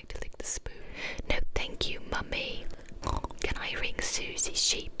 Would you like to lick the spoon? No, thank you, Mummy. Can I ring Susie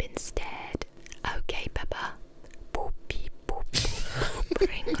Sheep instead? Okay, Peppa. Boop, beep, boop, boop, boop,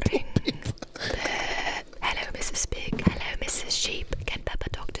 ring, ring. Hello, Mrs. Pig. Hello, Mrs. Sheep. Can Peppa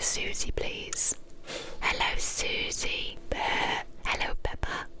talk to Susie, please? Hello, Susie. Hello,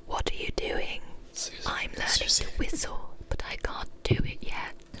 Peppa. What are you doing? I'm learning to whistle, but I can't do it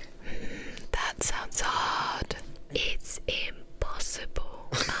yet. That sounds hard. It's impossible.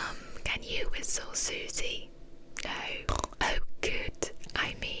 Can you whistle, Susie? No. Oh, good.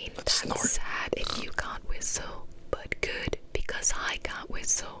 I mean, that's sad if you can't whistle, but good because I can't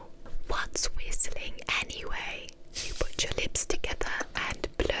whistle. What's whistling anyway? You put your lips together and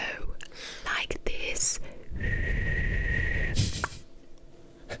blow like this.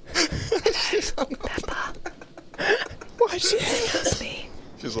 Hello, Peppa. Why'd she Excuse me.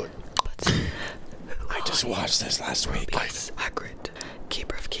 She's like, But who I just are you? watched this last week. It's Hagrid,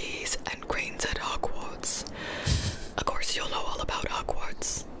 Keeper of Keys, and Cranes at Hogwarts. Of course, you'll know all about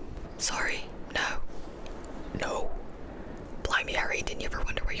Hogwarts. Sorry, no. No. Blimey, Harry, didn't you ever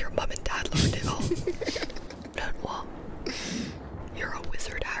wonder where your mum and dad learned it all? Learn what? You're a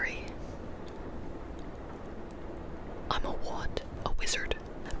wizard, Harry. I'm a what? A wizard.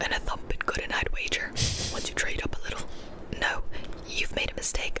 And a thumping good and I'd wager. Once you trade up a little. No, you've made a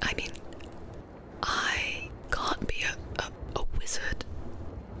mistake. I mean, I can't be a wizard.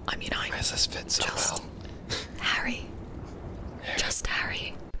 I mean, I'm why does this fit so just well? Harry. Just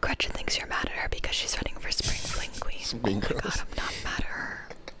Harry. Gretchen thinks you're mad at her because she's running for Spring Fling Queen. Mean Oh my Girls. god, I'm not mad at her.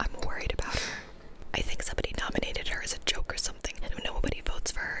 I'm worried about her. I think somebody nominated her as a joke or something, and when nobody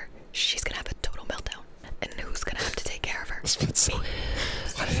votes for her, she's gonna have a total meltdown. And who's gonna have to take care of her? This fits so Me.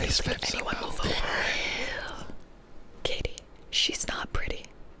 Why did these fit so Anyone will well? vote for her. Katie, she's not pretty.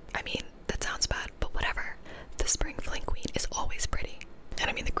 I mean, that sounds bad, but whatever. The Spring Fling Queen is always pretty. And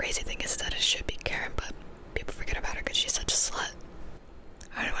I mean, the crazy thing is that it should be Karen, but people forget about her because she's such a slut.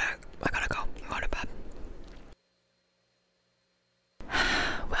 Anyway, I gotta go. I'm going to bed.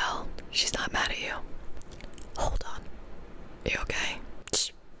 Well, she's not mad at you. Hold on. Are you okay?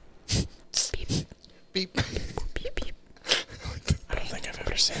 Beep. Beep. Beep, beep. I don't think I've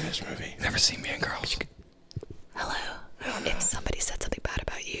ever seen this movie. Never seen Mean Girls. Hello. If somebody said something bad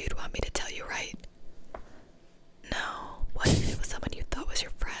about you, you'd want me to tell you, right? No. What if it was someone you thought was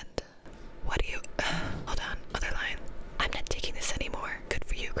your friend? What do you... hold on. Other line. I'm not taking this anymore. Good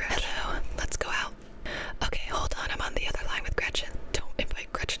for you, Gretchen. Hello. Let's go out. Okay, hold on. I'm on the other line with Gretchen. Don't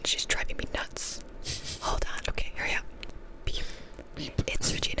invite Gretchen. She's driving me nuts. Hold on. Okay, hurry up. Beep. Beep.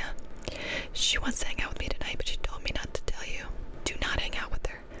 It's Regina. She wants to hang out with me tonight, but she told me not to tell you. Do not hang out with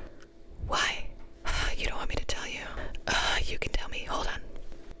her. Why?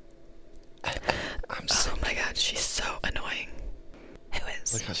 so annoying. Who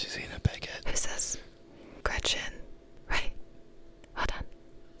is? Look how she's eating a baguette. Who's this? Gretchen. Right. Hold on.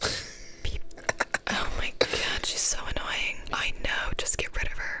 Beep. Oh my god, she's so annoying. I know, just get rid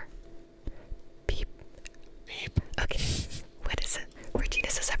of her. Beep. Beep. Okay. What is it? Regina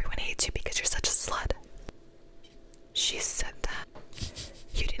says everyone hates you because you're such a slut. She said that.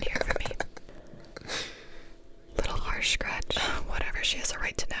 You didn't hear from me. Little harsh scratch. Whatever, she has a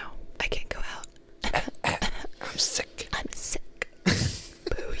right to know. I can't go out. I'm sick. I'm sick.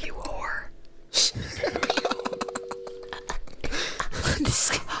 Boo, you whore.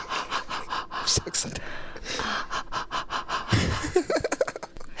 I'm so excited.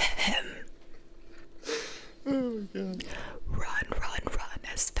 Run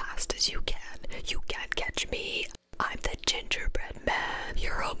as fast as you can. You can't catch me. I'm the gingerbread man.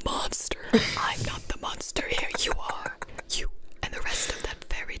 You're a monster. I'm not the monster here. You are. You and the rest of that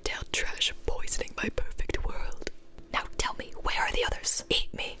fairy tale trash poisoning my perfect world. Now tell me, where are the others?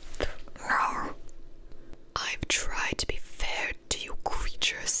 Eat me. No. I've tried to be fair to you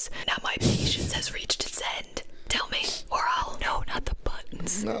creatures. Now my patience has reached its end. Tell me, or I'll... No, not the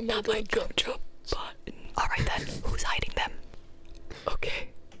buttons. Not my gumdrop button. Alright then, who's hiding them? Okay,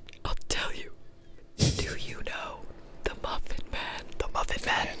 I'll tell you. Do you know the Muffin Man? The Muffin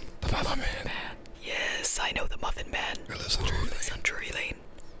Man. The Muffin Man. Yes, I know the Muffin Man. Who lives on Drury Lane? Lives on Drury Lane.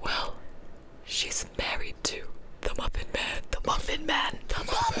 Well, she's married to the Muffin Man. The Muffin Man. The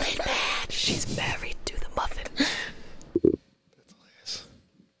Muffin Man. She's married to the Muffin Man. That's hilarious.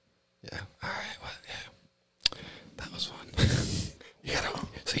 Yeah. Alright, well, yeah. That was fun.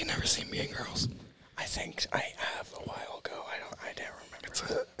 So you never seen Mean Girls? I think I have a while ago. I don't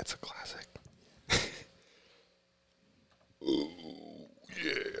remember. It's a classic. Ooh,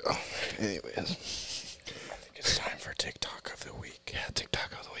 yeah. Anyways. I think it's time for TikTok of the week. Yeah,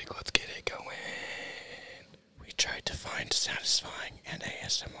 TikTok of the week. Let's get it going. We tried to find satisfying and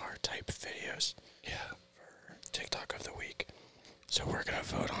ASMR type videos Yeah. for TikTok of the week. So we're gonna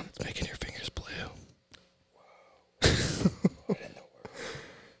vote on It's making your fingers blue. what in the world.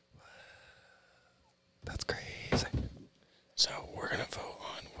 That's crazy. So we're gonna vote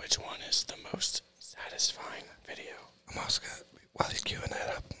on which one is the most satisfying video. I'm also gonna, while he's queuing that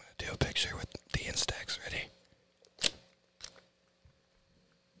up, I'm gonna do a picture with the Instax ready.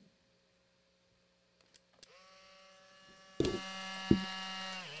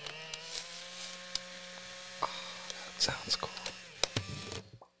 Oh, that sounds cool.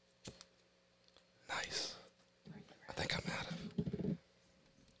 Nice. I think I'm out of. You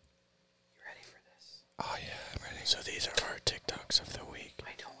ready for this? Oh yeah, I'm ready. So these are our TikToks of the week.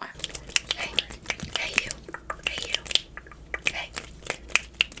 I don't have to. Hey you. Hey you. Hey.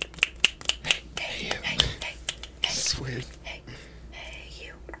 Hey you. Hey. This is weird. Hey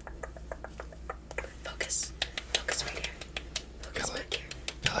you. Focus. Focus right here. Focus back here.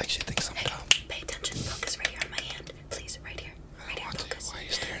 I feel like she thinks I'm dumb. Pay attention. Focus right here on my hand. Please, right here. Right here. I want to. Focus. Why are you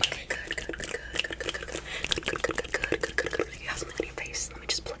staring at me? Good. You have something on your face. Let me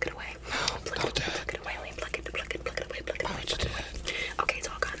just pluck it away. No, don't do it. Pluck it away. Let me pluck it away. Why would you do that? Okay, it's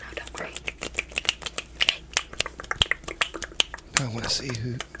all gone now. Don't worry. Hey. No, I want to see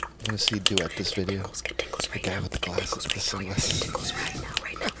who. I want to see duet this video. Get tingles The right guy now. with the glasses, the sunglasses. Tingles right now.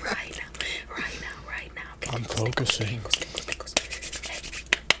 Get I'm tingles, focusing. tingles. Hey,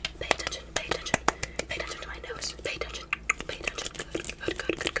 pay attention to my nose. Pay attention. Good.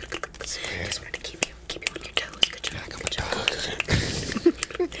 Just wanted to keep you on your toes. Good job.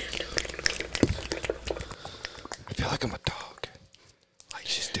 I feel like I'm a dog. Like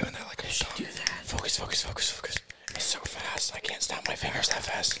she's doing that like a dog. Do that. Focus. It's so fast. I can't snap my fingers that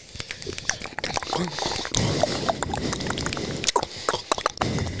fast.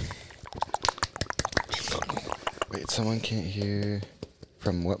 Wait, someone can't hear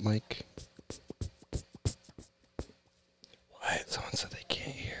from what mic? What? Someone said they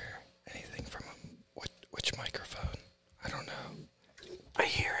can't hear anything from which microphone? I don't know. I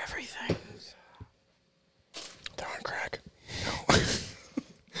hear everything. They're on crack. No.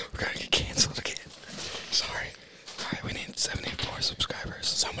 We're gonna get canceled again. Sorry. Alright, we need 74 subscribers.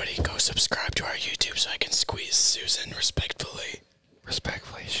 Somebody go subscribe to our YouTube so I can squeeze Susan respectfully.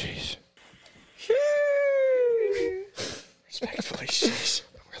 Respectfully, sheesh. Respectfully, sheesh.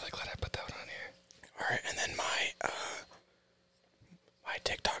 I'm really glad I put that one on here. Alright, and then my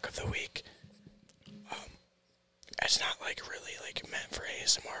TikTok of the week. It's not like really like meant for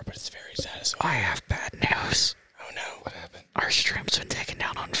ASMR, but it's very satisfying. I have bad news. Oh no. What happened? Our stream's been taken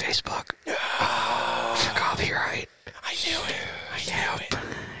down on Facebook. For copyright. I knew it. Damn it.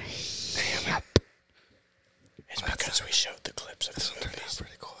 It's because we showed the clips of This the one turned out movies.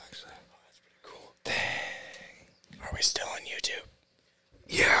 pretty cool, actually. That's pretty cool. Dang.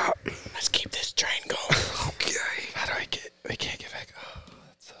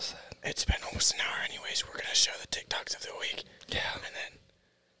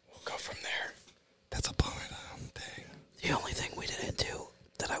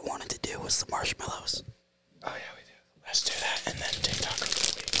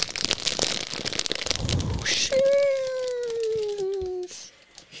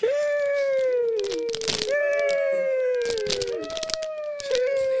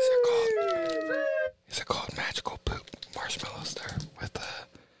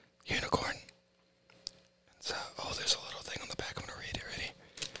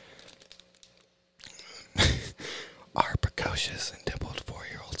 precocious and dimpled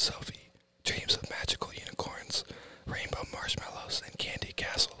 4-year-old Sophie dreams of magical unicorns, rainbow marshmallows, and candy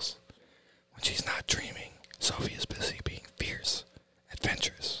castles. When she's not dreaming, Sophie is busy being fierce,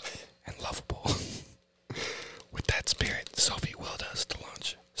 adventurous, and lovable. With that spirit, Sophie willed us to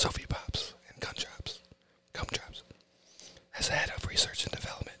launch Sophie Pops and Gumdrops. As head of research and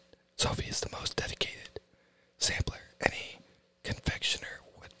development, Sophie is the most dedicated sampler any confectioner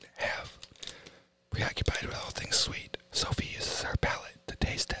would have. Preoccupied with all things sweet, Sophie uses her palate to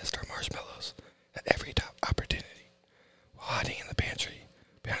taste test our marshmallows at every opportunity, while hiding in the pantry,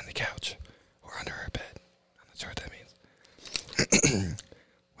 behind the couch, or under her bed. I'm not sure what that means.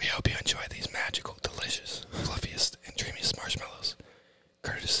 We hope you enjoy these magical, delicious, fluffiest, and dreamiest marshmallows,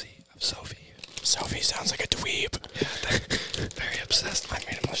 courtesy of Sophie. Sophie sounds like a dweeb. Yeah, very obsessed with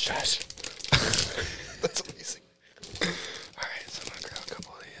minimalist trash. That's amazing. Alright, so I'm gonna grab a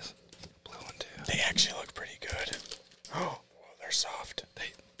couple of these. Blue one too. They actually look pretty good. Oh, well, they're soft.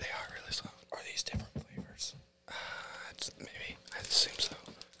 They are really soft. Are these different flavors? Maybe. I assume so.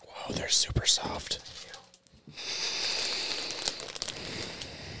 Whoa, they're super soft.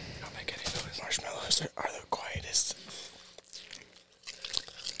 Don't make any noise. Marshmallows are the quietest.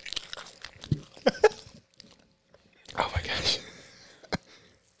 Oh my gosh.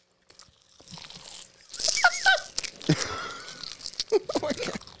 Oh my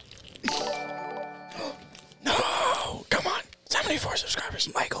god. No! Come on! 74 subscribers.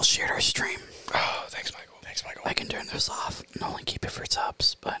 Michael shared our stream. Oh, thanks, Michael. Thanks, Michael. I can turn this off and only keep it for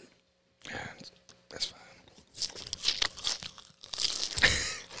subs, but Yeah, that's fine.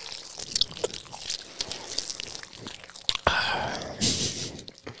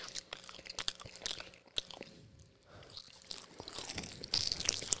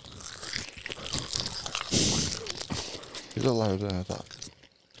 It's a lot louder than I thought.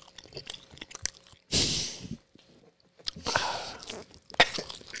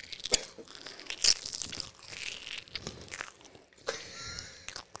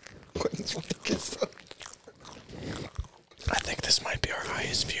 I think this might be our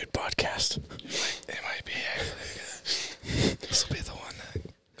highest viewed podcast. It might be actually. This will be the one that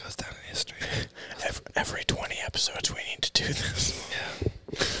goes down in history. Every 20 episodes, we need to do this. Yeah.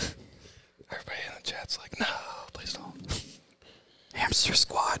 Everybody in the chat's like, no, please don't. Hamster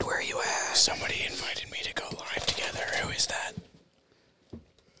Squad, where are you at? Somebody invited me to go live together. Who is that?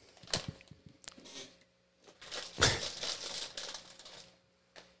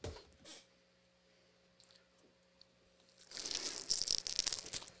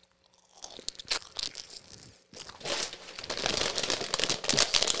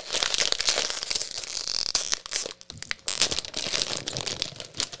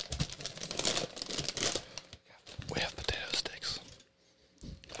 We have potato sticks.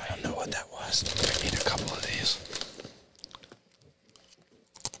 I don't know what that was. We need a couple of these.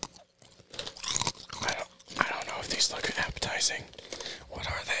 I don't know if these look appetizing. What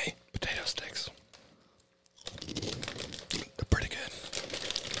are they? Potato sticks. They're pretty good.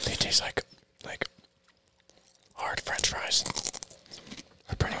 They taste like hard French fries.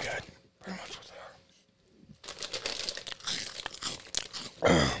 They're pretty good. Pretty much what they are.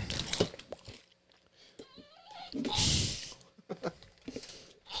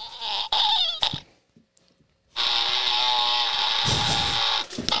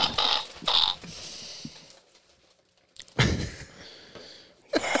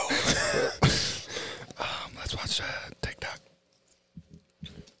 Let's watch TikTok.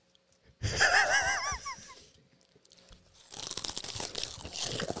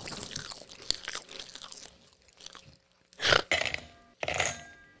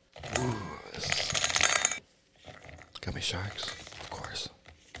 Ooh, gummy sharks, of course.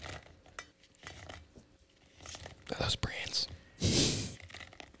 Are those brains?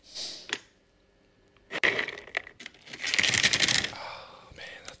 Oh man,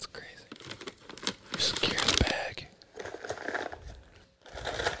 that's crazy. You secure the bag.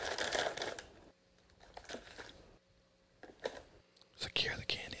 Secure the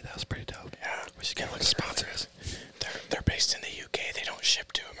candy. That was pretty dope. Yeah. We should get like a sponsor us. They're based in the UK. They don't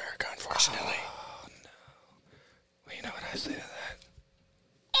ship to America, unfortunately. Oh no. Well, you know what I say to that?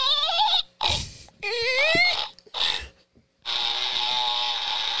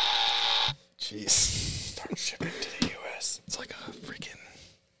 Jeez. Start shipping to the US. It's like a freaking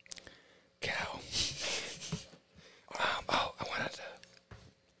cow. Oh, I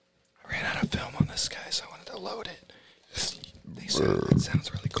ran out of film on this guy, so I wanted to load it. It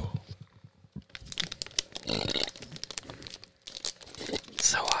sounds really cool.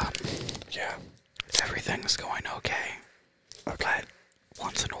 So, Yeah. everything's going okay. But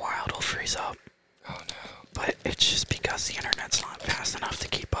once in a while it'll freeze up. Oh no. but it's just because the internet's not fast enough to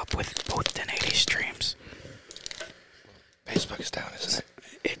keep up with both 1080 streams. Facebook is down, isn't it?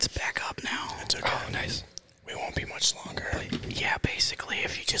 It's back up now. It's okay. Oh, nice. We won't be much longer. Yeah, basically,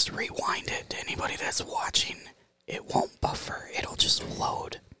 if you just rewind it to anybody that's watching, it won't buffer. It'll just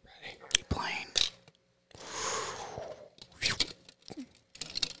load. Ready? Keep playing.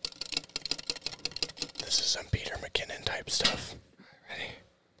 This is some Peter McKinnon type stuff. Ready?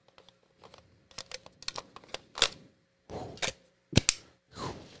 And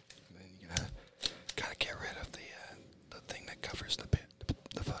then you gotta get rid of the thing that covers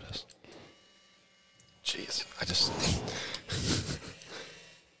the photos. Jeez, I just.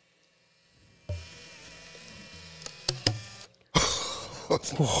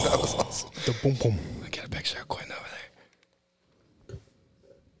 That was awesome. The boom boom. I get a picture of Quinn over there.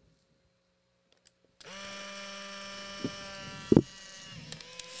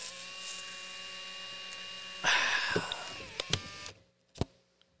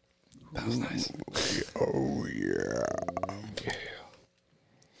 That was nice. Oh yeah. Yeah.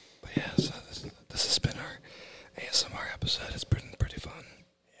 But yeah, so this has been our ASMR episode. It's been pretty fun.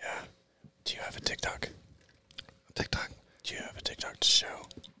 Yeah. Do you have a TikTok? TikTok. Do you have a TikTok to show?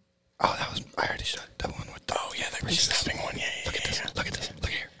 Oh, I already showed that one with the. Oh yeah, the snapping one. Yeah, yeah, Look at this. yeah. Look at this. Look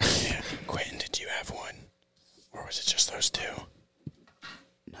here. Yeah. Quentin, did you have one? Or was it just those two?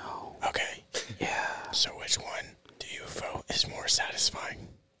 No. Okay. Yeah. So which one do you vote is more satisfying?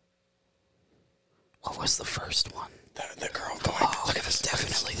 What was the first one? The girl going. Oh, look at this.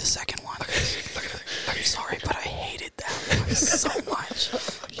 Definitely the second one. Look at this. Look at this. Look at Sorry, but I hated that one so much.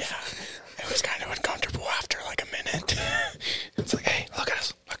 Yeah. It was kind of uncomfortable after like a minute. It's like, hey, look at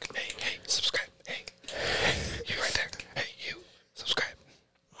us. Look. Hey, subscribe. Hey, you right there. Hey, you, subscribe.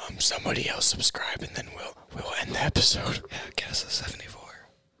 Somebody else subscribe and then we'll end the episode. Yeah, get us a 74.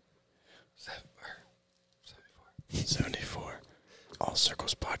 74. All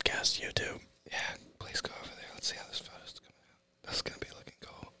Circles Podcast YouTube. Yeah, please go over there. Let's see how this photo's coming out. This is gonna be looking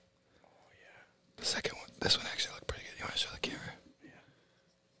cool. Oh yeah. The second one, this one actually looked pretty good. You want to show the camera? Yeah.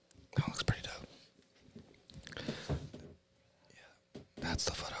 That one looks pretty dope. Yeah, that's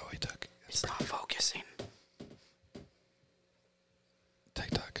the photo we took. It's not focusing.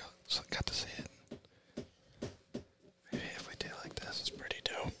 TikTok got to see it. Maybe if we do like this, It's pretty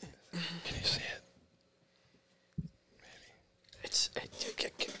dope. can you see it? Maybe. It's.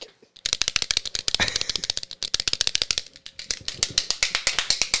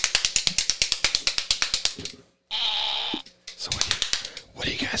 So what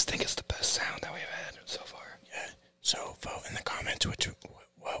do you guys think is the best sound that we've had so far? Yeah. So vote in the comments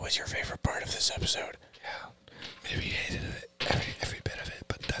what was your favorite part of this episode. Yeah. Maybe you hated it, every bit of it,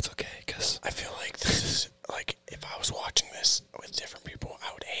 but that's okay, because I feel like this is like if I was watching this with different people,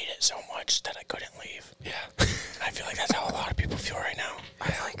 I would hate it so much that I couldn't leave. yeah. And I feel like that's how a lot of people feel right now.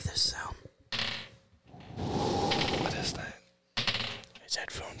 I like this sound. What is that? It's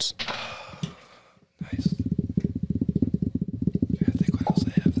headphones. Nice. I think what else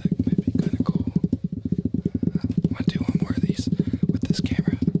I have that might be kind of cool. I want to do one more of these with this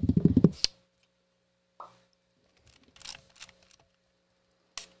camera.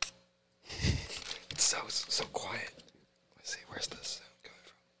 It's so quiet. Let's see, where's this sound coming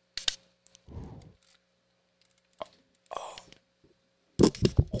from?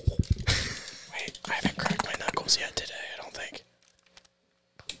 Wait, I haven't cracked my knuckles yet today, I don't think.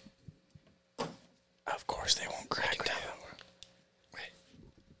 Of course they won't crack now. Wait.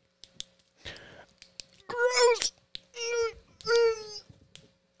 Gross!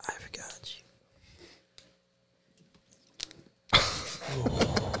 I forgot you.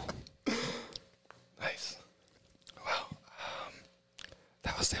 Nice. Well,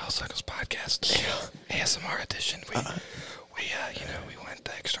 that was the All Circles Podcast. ASMR edition. We went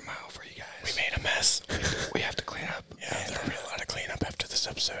the extra mile for you guys. We made a mess. We have to clean up. Yeah, and there'll be a lot of cleanup after this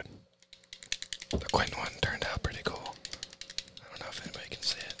episode. the Quentin one turned out pretty cool. I don't know if anybody can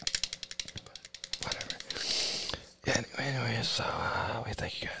see it, but whatever. Yeah. Anyway, so we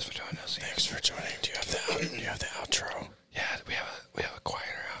thank you guys for joining us. Thanks for joining. Do you have the outro? Yeah, we have a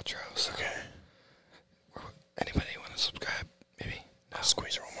quieter outro. So Okay. anybody want to subscribe? Maybe. I'll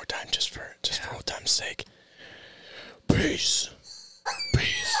squeeze it one more time just for old time's sake. Peace.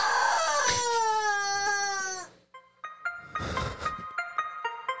 Peace.